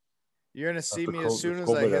 You're going to see me as soon as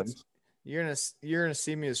I hit. You're going to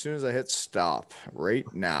see me as soon as I hit stop right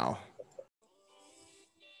now.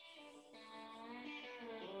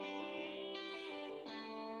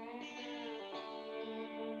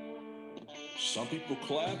 Some people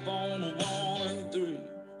clap on a 1 and 3.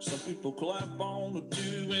 Some people clap on a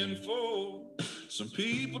 2 and 4. Some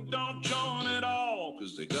people don't join at all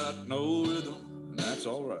because they got no rhythm, and that's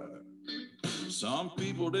all right. Some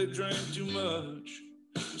people, they drink too much.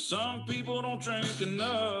 Some people don't drink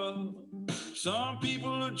enough. Some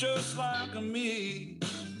people are just like me.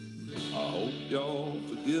 I hope y'all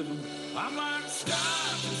forgive them. I'm like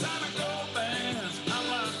stars inside a gold bands. I'm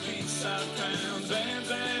like peace-side towns and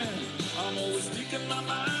I'm always speaking my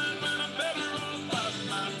mind, man. I'm better off by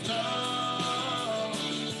my tongue.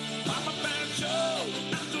 I'm a bad show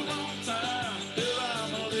at the wrong time. If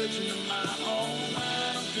I'm a legend in my own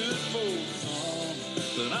mind, I'm good for some,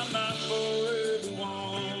 but I'm not for